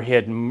image where he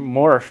had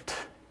morphed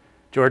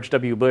George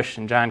W. Bush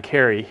and John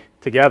Kerry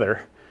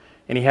together.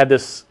 And he had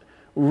this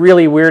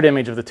really weird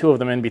image of the two of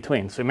them in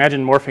between. So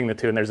imagine morphing the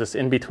two, and there's this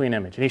in-between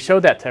image. And he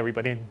showed that to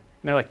everybody. And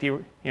they're like,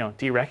 do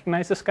you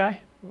recognize this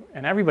guy?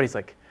 And everybody's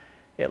like,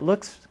 it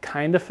looks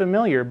kind of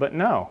familiar, but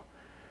no.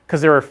 Because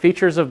there are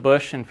features of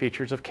Bush and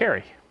features of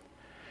Kerry.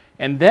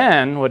 And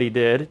then what he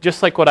did,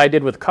 just like what I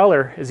did with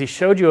color, is he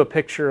showed you a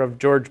picture of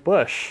George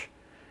Bush,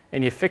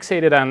 and you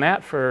fixated on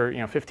that for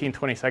 15,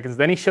 20 seconds.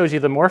 Then he shows you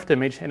the morphed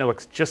image, and it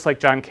looks just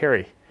like John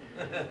Kerry.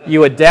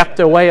 You adapt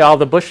away all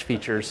the Bush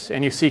features,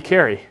 and you see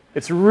Kerry.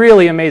 It's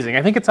really amazing.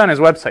 I think it's on his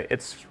website.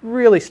 It's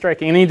really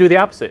striking. And then you do the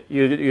opposite.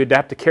 You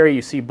adapt to Kerry,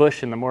 you see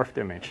Bush in the morphed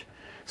image.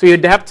 So you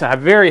adapt to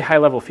have very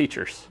high-level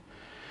features.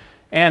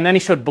 And then he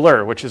showed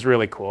blur, which is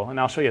really cool. And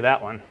I'll show you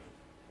that one.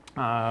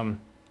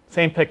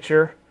 Same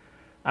picture.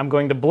 I'm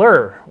going to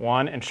blur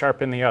one and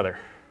sharpen the other.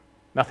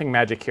 Nothing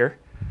magic here.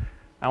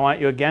 I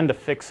want you again to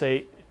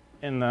fixate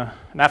in the,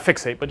 not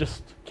fixate, but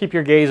just keep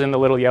your gaze in the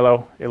little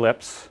yellow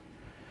ellipse.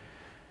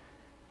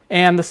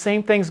 And the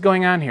same thing's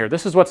going on here.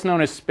 This is what's known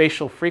as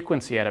spatial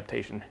frequency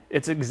adaptation.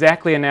 It's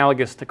exactly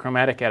analogous to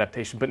chromatic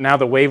adaptation, but now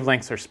the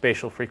wavelengths are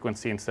spatial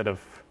frequency instead of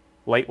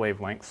light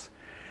wavelengths.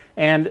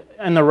 And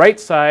on the right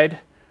side,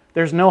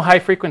 there's no high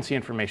frequency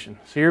information.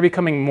 So you're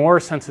becoming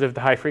more sensitive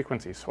to high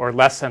frequencies or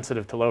less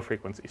sensitive to low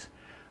frequencies.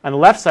 On the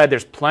left side,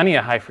 there's plenty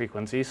of high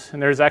frequencies, and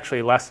there's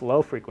actually less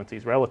low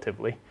frequencies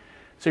relatively.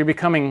 So you're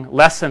becoming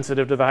less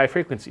sensitive to the high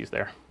frequencies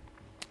there.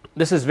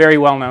 This is very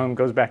well known,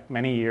 goes back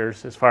many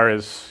years as far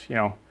as,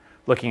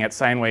 looking at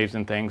sine waves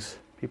and things.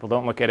 People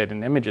don't look at it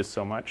in images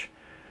so much.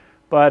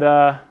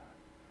 But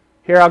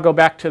here I'll go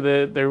back to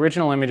the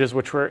original images,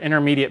 which were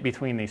intermediate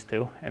between these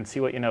two, and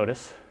see what you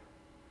notice.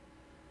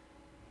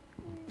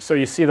 So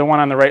you see the one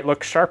on the right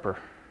looks sharper.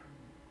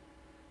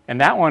 And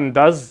that one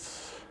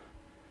does,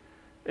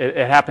 it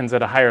happens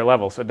at a higher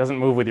level, so it doesn't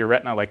move with your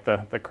retina like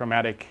the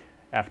chromatic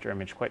after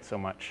image quite so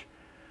much.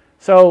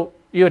 So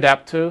you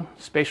adapt to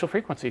spatial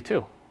frequency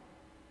too.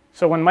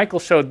 So when Michael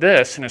showed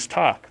this in his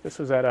talk, this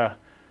was at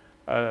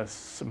a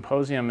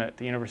symposium at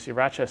the University of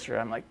Rochester,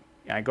 I'm like,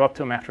 I go up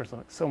to him afterwards,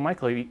 like, so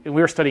Michael, we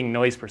were studying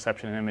noise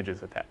perception in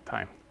images at that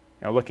time.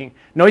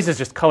 Noise is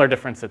just color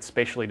difference that's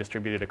spatially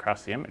distributed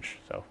across the image,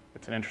 so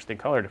it's an interesting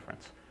color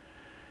difference.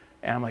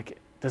 And I'm like,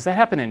 does that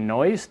happen in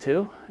noise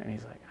too? And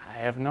he's like, I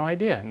have no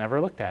idea, never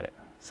looked at it.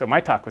 So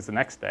my talk was the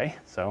next day,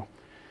 so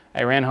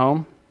I ran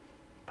home,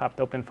 popped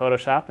open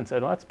Photoshop and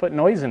said, let's put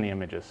noise in the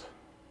images.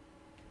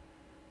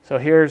 So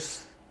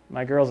here's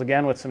my girls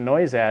again with some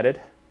noise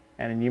added,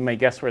 and you may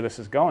guess where this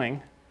is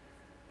going.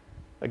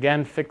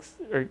 Again,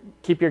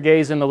 keep your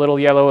gaze in the little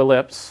yellow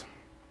ellipse.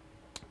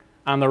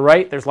 On the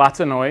right, there's lots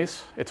of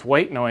noise. It's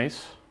white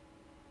noise.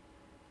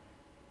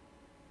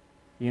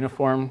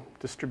 Uniform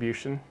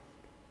distribution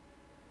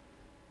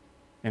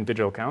in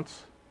digital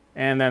counts.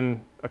 And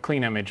then a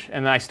clean image.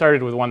 And I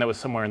started with one that was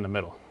somewhere in the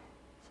middle.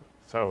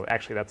 So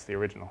actually, that's the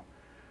original.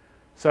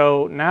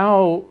 So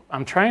now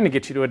I'm trying to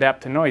get you to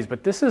adapt to noise,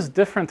 but this is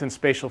different than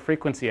spatial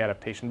frequency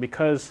adaptation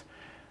because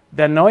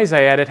the noise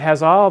I added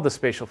has all the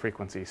spatial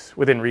frequencies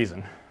within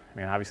reason. I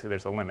mean, obviously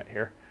there's a limit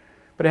here,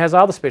 but it has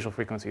all the spatial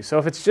frequencies. So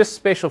if it's just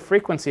spatial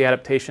frequency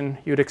adaptation,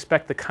 you'd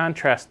expect the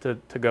contrast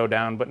to go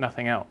down, but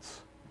nothing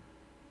else.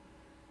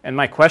 And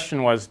my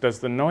question was, does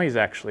the noise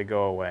actually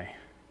go away?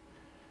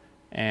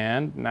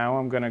 And now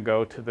I'm going to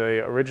go to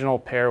the original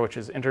pair, which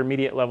is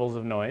intermediate levels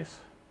of noise.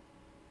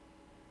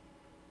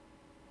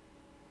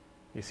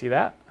 You see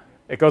that?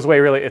 It goes away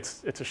really,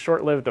 it's a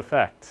short-lived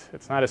effect.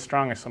 It's not as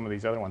strong as some of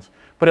these other ones.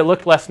 But it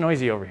looked less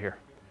noisy over here.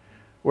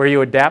 Where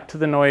you adapt to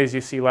the noise,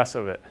 you see less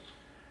of it.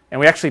 And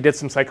we actually did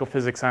some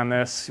psychophysics on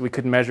this. We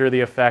could measure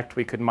the effect.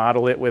 We could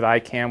model it with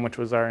ICAM, which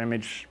was our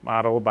image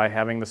model, by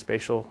having the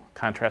spatial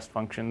contrast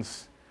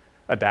functions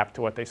adapt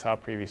to what they saw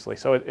previously.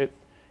 So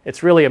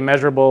it's really a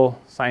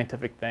measurable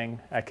scientific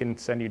thing. I can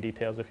send you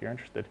details if you're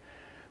interested.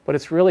 But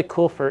it's really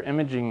cool for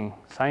imaging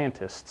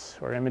scientists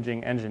or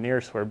imaging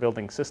engineers who are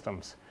building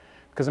systems.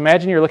 Because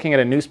imagine you're looking at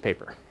a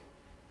newspaper,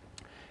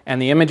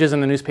 and the images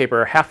in the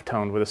newspaper are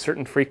half-toned with a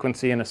certain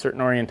frequency and a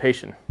certain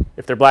orientation.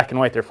 If they're black and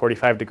white, they're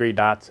 45-degree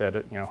dots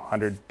at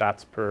 100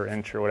 dots per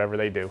inch or whatever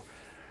they do.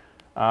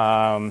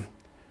 And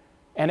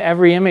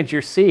every image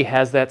you see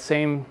has that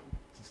same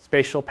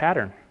spatial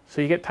pattern.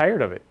 So you get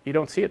tired of it. You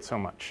don't see it so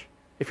much.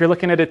 If you're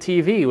looking at a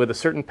TV with a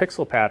certain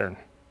pixel pattern,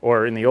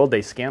 or in the old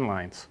days, scan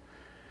lines,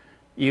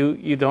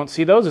 you don't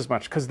see those as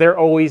much because they're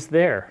always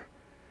there.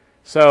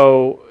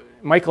 So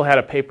Michael had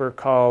a paper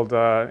called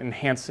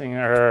Enhancing,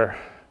 or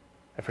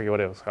I forget what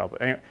it was called,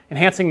 but anyway,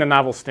 Enhancing the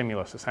Novel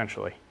Stimulus,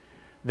 essentially.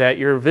 That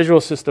your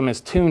visual system is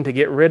tuned to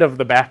get rid of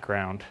the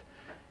background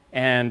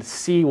and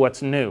see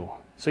what's new.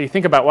 So you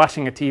think about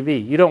watching a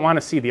TV. You don't want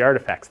to see the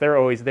artifacts. They're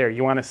always there.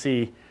 You want to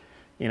see,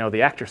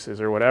 the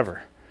actresses or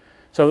whatever.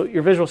 So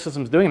your visual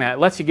system's doing that. It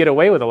lets you get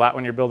away with a lot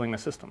when you're building the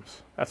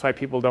systems. That's why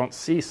people don't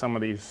see some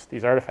of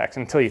these artifacts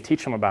until you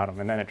teach them about them,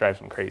 and then it drives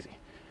them crazy.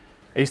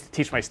 I used to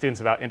teach my students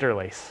about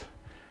interlace.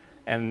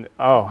 And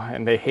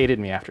they hated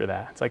me after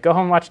that. It's like, go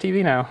home and watch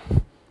TV now.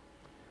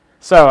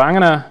 So I'm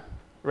going to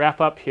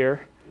wrap up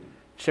here,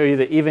 show you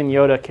that even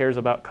Yoda cares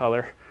about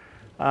color.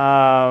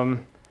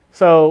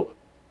 So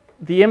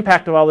the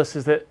impact of all this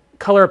is that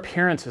color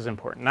appearance is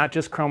important, not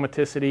just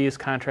chromaticities,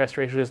 contrast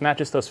ratios, not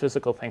just those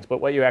physical things, but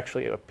what you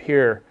actually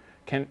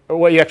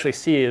what you actually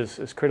see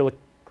is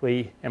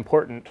critically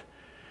important.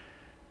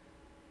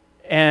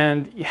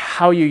 And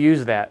how you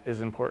use that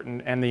is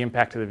important, and the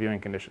impact of the viewing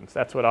conditions.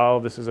 That's what all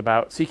of this is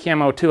about.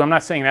 CCAM02, I'm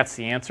not saying that's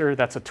the answer.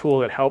 That's a tool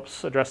that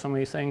helps address some of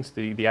these things.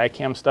 The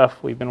ICAM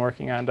stuff we've been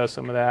working on does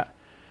some of that.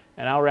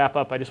 And I'll wrap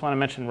up. I just want to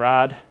mention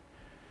Rod.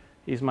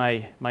 He's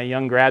my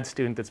young grad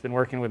student that's been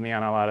working with me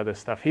on a lot of this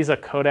stuff. He's a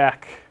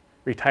Kodak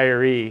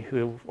retiree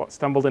who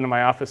stumbled into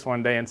my office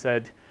one day and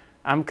said,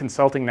 I'm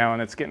consulting now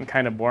and it's getting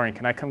kind of boring.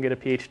 Can I come get a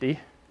PhD?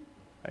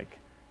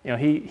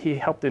 He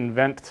helped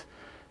invent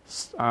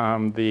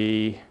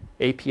the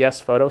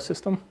APS photo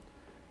system.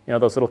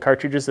 Those little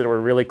cartridges that were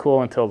really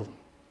cool until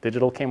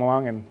digital came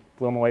along and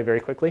blew them away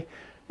very quickly.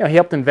 He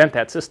helped invent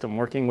that system,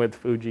 working with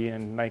Fuji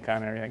and Nikon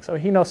and everything. So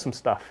he knows some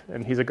stuff,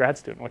 and he's a grad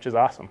student, which is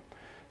awesome.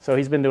 So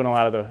he's been doing a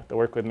lot of the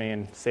work with me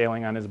and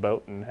sailing on his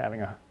boat and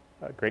having a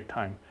great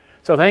time.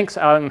 So thanks.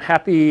 I'm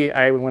happy.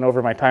 I went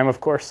over my time, of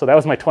course, so that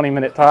was my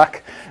 20-minute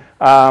talk.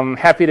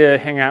 Happy to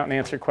hang out and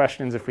answer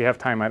questions if we have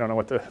time. I don't know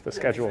what the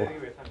schedule.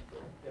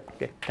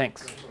 Okay,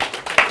 thanks.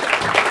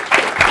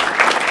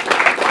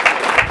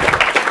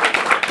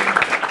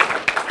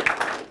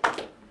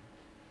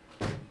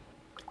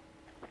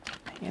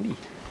 Andy.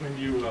 When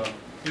you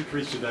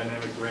increase the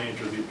dynamic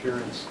range or the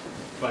appearance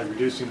by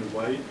reducing the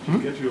white, do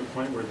you get to a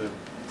point where the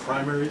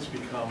primaries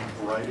become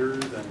brighter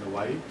than the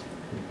white?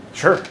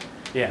 Sure.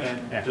 Yeah.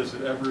 And does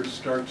it ever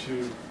start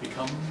to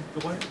become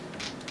the white?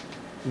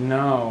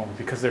 No,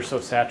 because they're so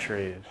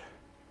saturated.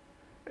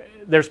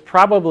 There's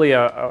probably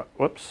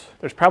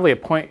there's probably a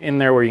point in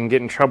there where you can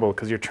get in trouble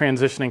because you're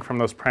transitioning from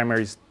those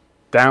primaries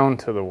down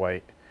to the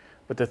white.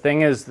 But the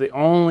thing is, the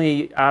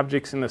only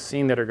objects in the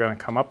scene that are going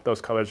to come up those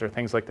colors are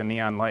things like the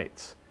neon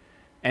lights.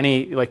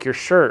 Like your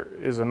shirt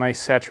is a nice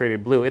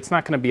saturated blue. It's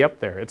not going to be up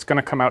there. It's going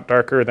to come out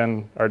darker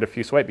than our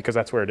diffuse white because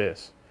that's where it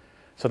is.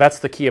 So that's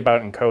the key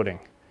about encoding.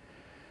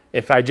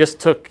 If I just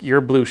took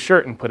your blue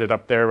shirt and put it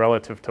up there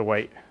relative to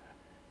white,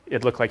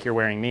 it'd look like you're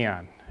wearing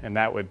neon, and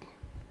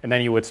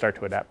then you would start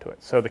to adapt to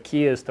it. So the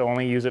key is to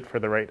only use it for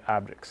the right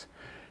objects.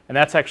 And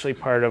that's actually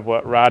part of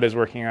what Rod is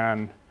working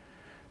on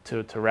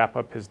to wrap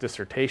up his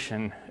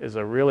dissertation, is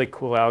a really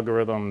cool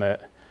algorithm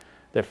that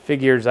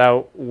figures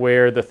out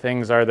where the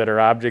things are that are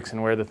objects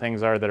and where the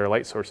things are that are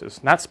light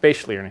sources. Not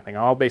spatially or anything,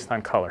 all based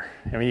on color.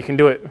 I mean, you can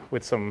do it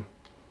with some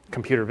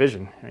computer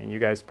vision. I mean, you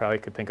guys probably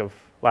could think of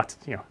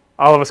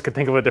all of us could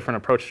think of a different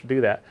approach to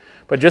do that.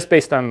 But just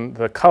based on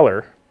the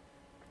color,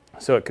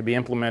 so it could be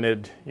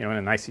implemented, in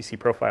an ICC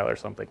profile or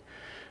something.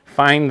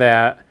 Find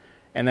that,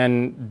 and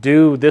then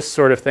do this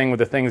sort of thing with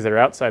the things that are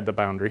outside the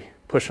boundary.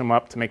 Push them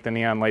up to make the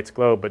neon lights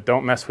glow, but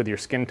don't mess with your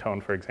skin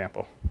tone, for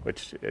example,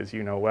 which, as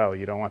you know well,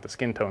 you don't want the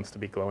skin tones to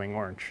be glowing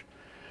orange.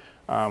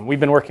 We've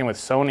been working with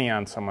Sony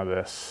on some of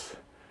this,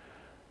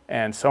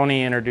 and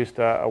Sony introduced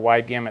a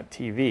wide-gamut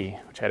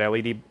TV, which had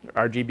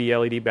RGB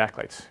LED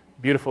backlights.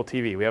 Beautiful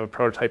TV. We have a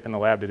prototype in the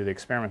lab to do the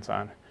experiments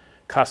on.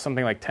 Cost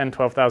something like $10,000,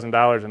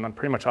 $12,000, and then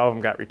pretty much all of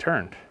them got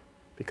returned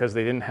because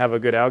they didn't have a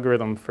good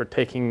algorithm for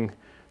taking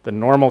the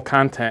normal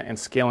content and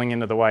scaling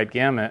into the wide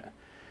gamut.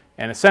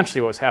 And essentially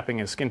what was happening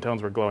is skin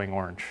tones were glowing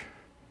orange.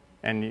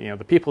 And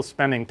the people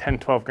spending 10,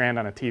 12 grand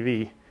on a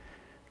TV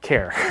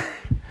care.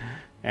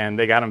 And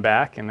they got them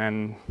back and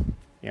then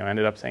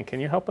ended up saying, can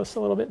you help us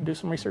a little bit and do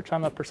some research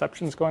on the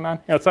perceptions going on?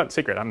 It's not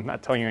secret. I'm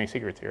not telling you any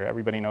secrets here.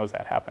 Everybody knows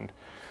that happened.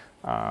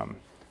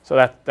 So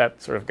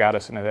that sort of got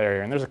us into that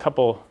area. And there's a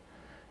couple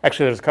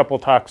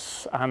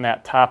talks on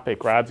that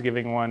topic. Rod's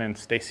giving one, and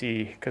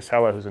Stacy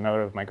Casella, who's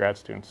another of my grad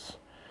students,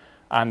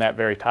 on that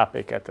very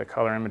topic at the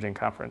Color Imaging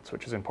Conference,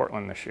 which is in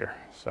Portland this year.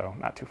 So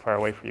not too far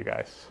away for you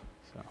guys.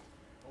 So.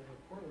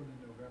 Portland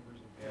in November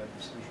is a bad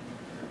decision.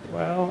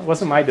 Well, it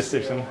wasn't my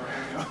decision.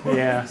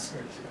 Yeah.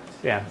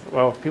 Yeah.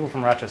 Well, people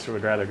from Rochester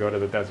would rather go to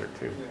the desert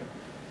too. Yeah.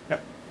 Yep.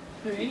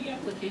 Are there any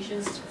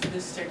applications for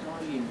this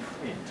technology in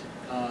print?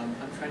 I'm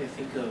trying to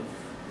think of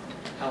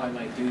how I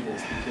might do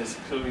this because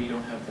clearly you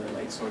don't have the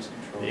light source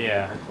control.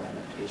 Yeah. Local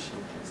adaptation,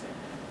 things like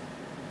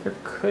that. There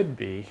could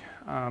be.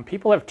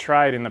 People have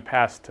tried in the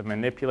past to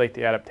manipulate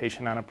the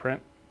adaptation on a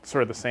print,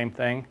 sort of the same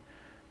thing.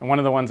 And one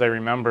of the ones I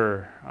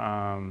remember,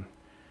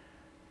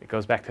 it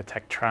goes back to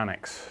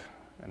Tektronix,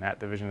 and that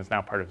division is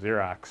now part of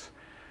Xerox.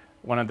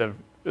 It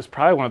was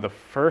probably one of the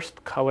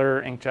first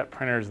color inkjet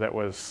printers that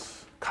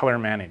was color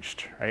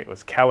managed, right? It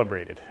was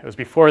calibrated. It was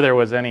before there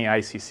was any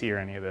ICC or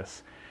any of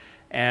this.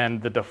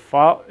 And the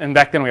default, and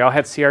back then we all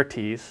had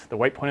CRTs. The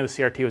white point of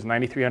the CRT was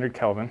 9300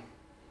 Kelvin,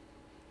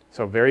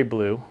 so very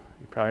blue.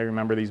 You probably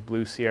remember these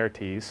blue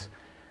CRTs.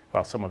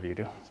 Well, some of you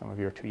do. Some of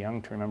you are too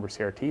young to remember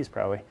CRTs,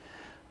 probably.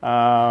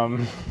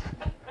 I'm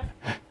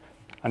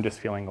just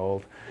feeling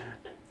old.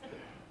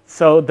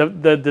 So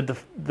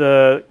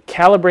the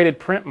calibrated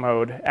print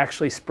mode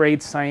actually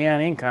sprayed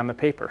cyan ink on the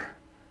paper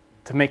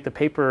to make the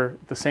paper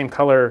the same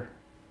color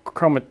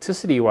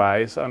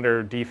chromaticity-wise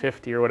under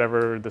D50 or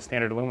whatever the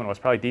standard aluminum was,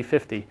 probably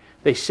D50.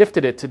 They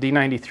shifted it to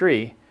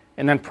D93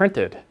 and then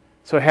printed.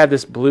 So it had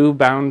this blue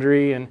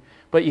boundary,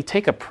 but you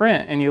take a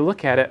print and you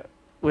look at it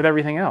with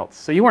everything else.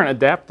 So you weren't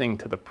adapting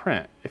to the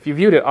print. If you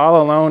viewed it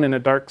all alone in a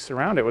dark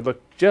surround, it would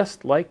look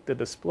just like the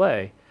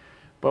display.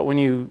 But when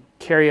you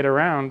carry it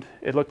around,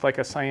 it looked like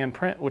a cyan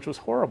print, which was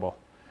horrible.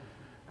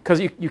 Because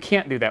you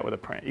can't do that with a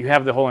print. You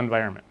have the whole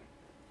environment.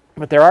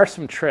 But there are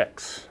some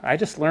tricks. I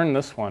just learned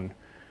this one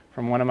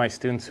from one of my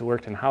students who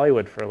worked in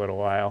Hollywood for a little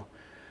while.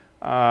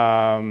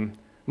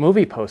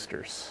 Movie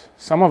posters.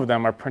 Some of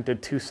them are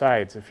printed two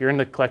sides. If you're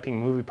into collecting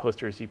movie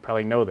posters, you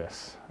probably know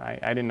this. I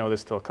didn't know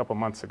this till a couple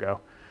months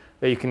ago.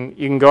 That you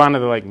can go onto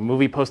the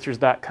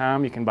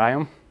movieposters.com, you can buy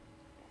them.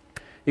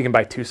 You can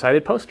buy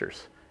two-sided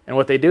posters. And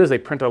what they do is they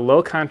print a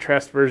low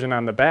contrast version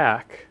on the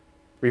back,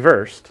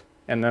 reversed,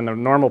 and then a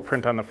normal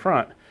print on the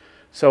front.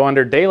 So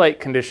under daylight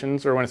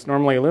conditions, or when it's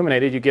normally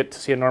illuminated, you get to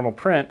see a normal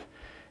print.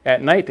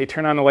 At night, they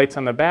turn on the lights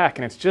on the back,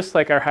 and it's just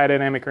like our high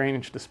dynamic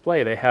range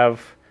display. They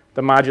have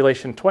the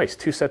modulation twice,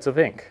 two sets of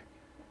ink.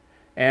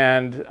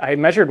 And I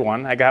measured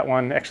one. I got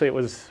one. Actually, it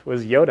was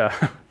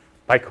Yoda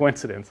by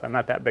coincidence. I'm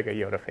not that big a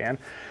Yoda fan.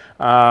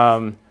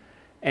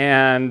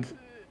 And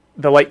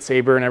the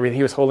lightsaber and everything.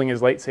 He was holding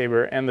his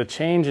lightsaber, and the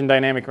change in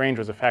dynamic range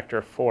was a factor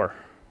of 4.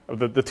 Of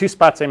the two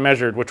spots I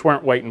measured, which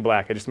weren't white and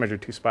black, I just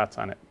measured two spots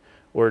on it,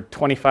 were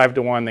 25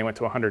 to 1. They went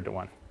to 100 to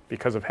 1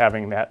 because of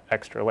having that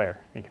extra layer.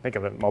 You can think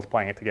of it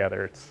multiplying it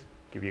together. It's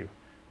give you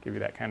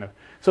that kind of.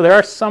 So there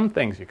are some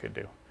things you could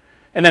do.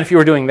 And then if you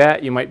were doing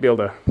that, you might be able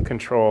to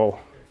control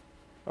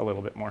a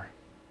little bit more.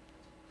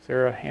 Is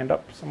there a hand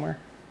up somewhere?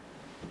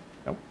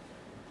 Nope.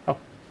 Oh.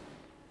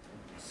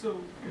 So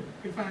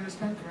if I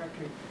understand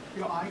correctly,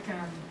 your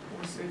ICANN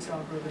or 6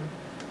 algorithm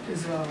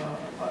is or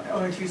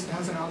at least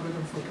has an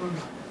algorithm for tone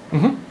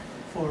mapping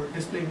for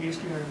displaying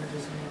HDR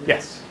images. And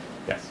Yes.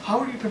 Yes.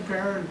 How do you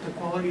compare the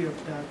quality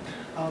of that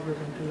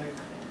algorithm to like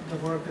the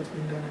work that's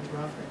been done in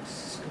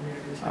graphics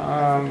communities?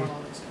 Like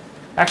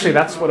Actually,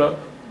 that's what a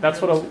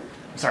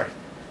sorry.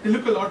 They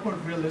look a lot more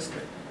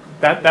realistic.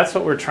 That's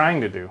what we're trying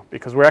to do,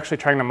 because we're actually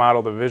trying to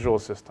model the visual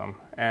system,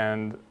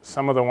 and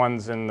some of the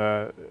ones in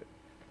the,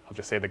 I'll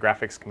just say the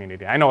graphics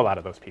community, I know a lot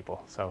of those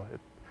people, so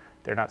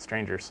they're not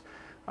strangers,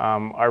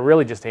 are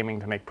really just aiming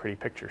to make pretty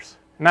pictures.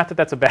 Not that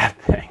that's a bad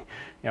thing.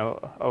 You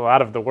know, a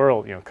lot of the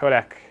world, you know,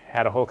 Kodak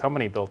had a whole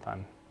company built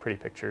on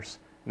pretty pictures,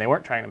 and they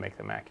weren't trying to make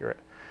them accurate.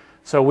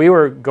 So we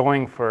were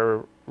going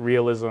for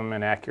realism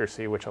and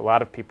accuracy, which a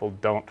lot of people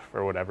don't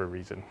for whatever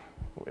reason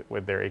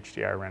with their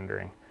HDR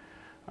rendering.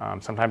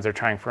 Sometimes they're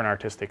trying for an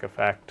artistic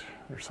effect,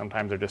 or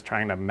sometimes they're just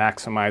trying to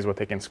maximize what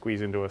they can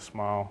squeeze into a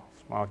small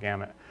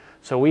gamut.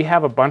 So we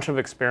have a bunch of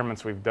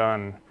experiments we've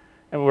done,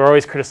 and we're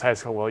always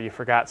criticized, oh, well, you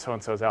forgot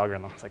so-and-so's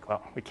algorithm. It's like,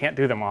 well, we can't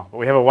do them all, but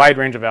we have a wide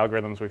range of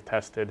algorithms we've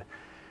tested,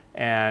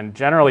 and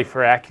generally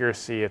for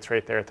accuracy, it's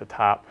right there at the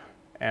top,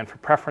 and for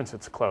preference,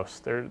 it's close.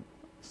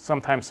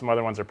 Sometimes some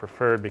other ones are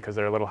preferred because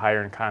they're a little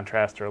higher in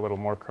contrast or a little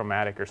more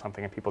chromatic or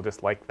something, and people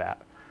just like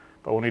that.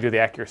 But when we do the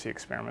accuracy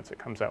experiments, it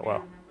comes out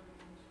well.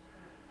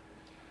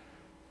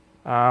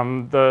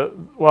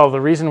 The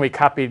reason we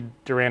copied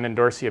Durand and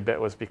Dorsey a bit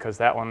was because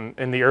that one,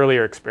 in the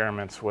earlier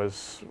experiments,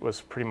 was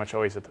pretty much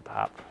always at the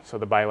top. So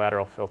the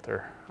bilateral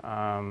filter,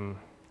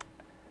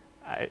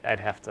 I'd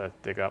have to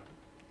dig up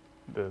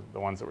the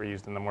ones that were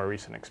used in the more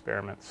recent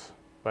experiments.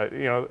 But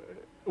you know,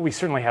 we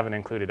certainly haven't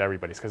included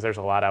everybody's because there's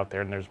a lot out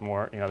there, and there's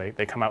more. You know,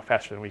 they come out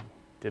faster than we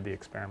did the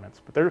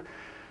experiments. But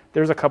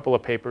there's a couple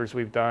of papers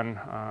we've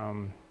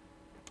done.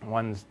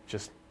 One's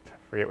just, I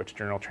forget which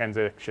journal,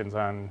 Transactions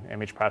on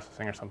Image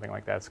Processing or something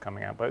like that's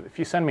coming out. But if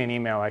you send me an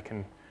email, I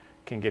can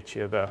get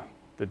you the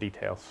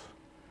details.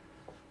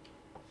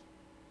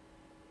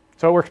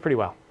 So it works pretty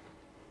well.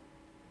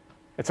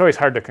 It's always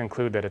hard to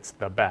conclude that it's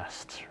the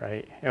best,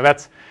 right? You know,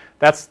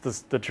 that's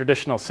the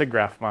traditional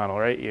SIGGRAPH model,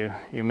 right?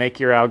 You make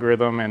your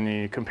algorithm and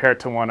you compare it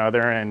to one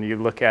other and you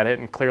look at it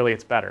and clearly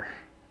it's better,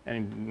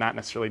 and not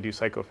necessarily do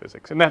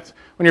psychophysics. And that's,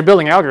 when you're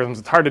building algorithms,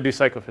 it's hard to do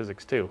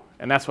psychophysics too.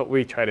 And that's what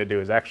we try to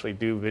do, is actually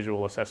do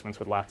visual assessments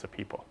with lots of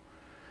people.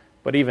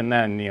 But even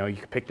then, you know, you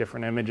can pick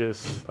different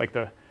images. Like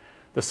the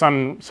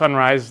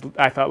sunrise,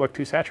 I thought looked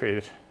too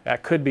saturated.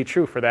 That could be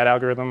true for that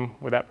algorithm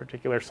with that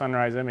particular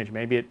sunrise image.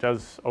 Maybe it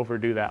does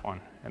overdo that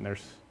one, and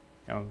there's,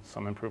 you know,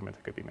 some improvement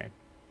that could be made.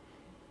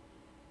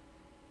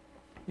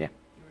 Yeah. You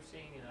were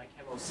saying in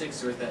ICANN 06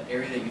 there was that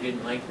area that you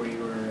didn't like where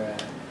you were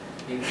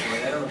aiming for.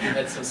 I don't know if you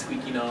had some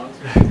squeaky knobs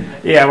or something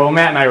like that. Yeah, well,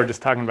 Matt and I were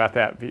just talking about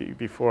that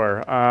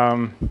before.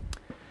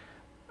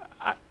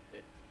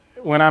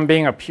 When I'm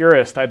being a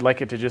purist, I'd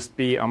like it to just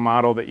be a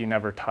model that you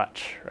never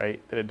touch,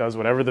 right? That it does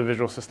whatever the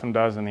visual system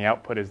does, and the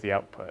output is the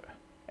output.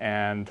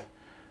 And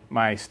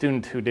my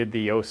student who did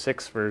the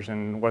 06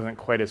 version wasn't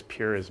quite as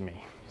pure as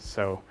me.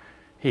 So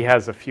he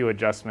has a few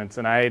adjustments,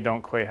 and I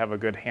don't quite have a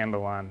good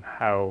handle on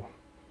how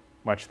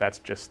much that's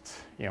just,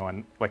 you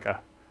know, like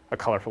a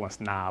colorfulness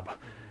knob.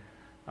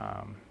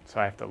 So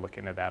I have to look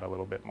into that a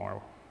little bit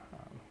more.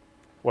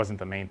 Wasn't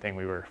the main thing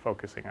we were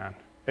focusing on.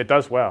 It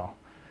does well,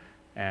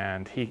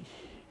 and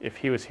if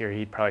he was here,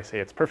 he'd probably say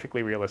it's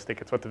perfectly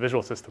realistic. It's what the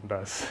visual system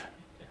does,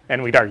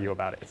 and we'd argue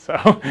about it. So,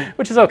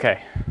 which is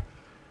okay.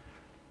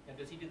 And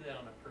does he do that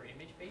on a per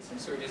image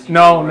basis, or does he?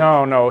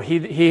 No.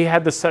 He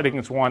had the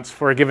settings once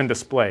for a given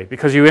display,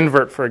 because you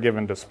invert for a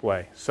given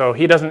display. So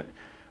he doesn't.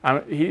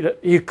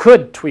 He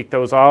could tweak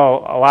those a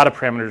lot of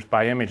parameters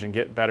by image and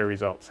get better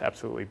results,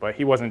 absolutely. But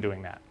he wasn't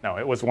doing that. No,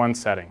 it was one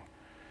setting.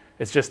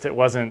 It's just it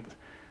wasn't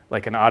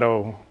like an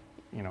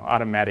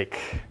automatic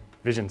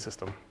vision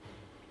system.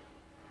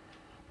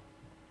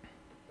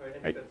 All right, I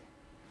think that's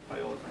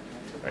probably all the time.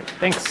 Right,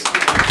 thanks.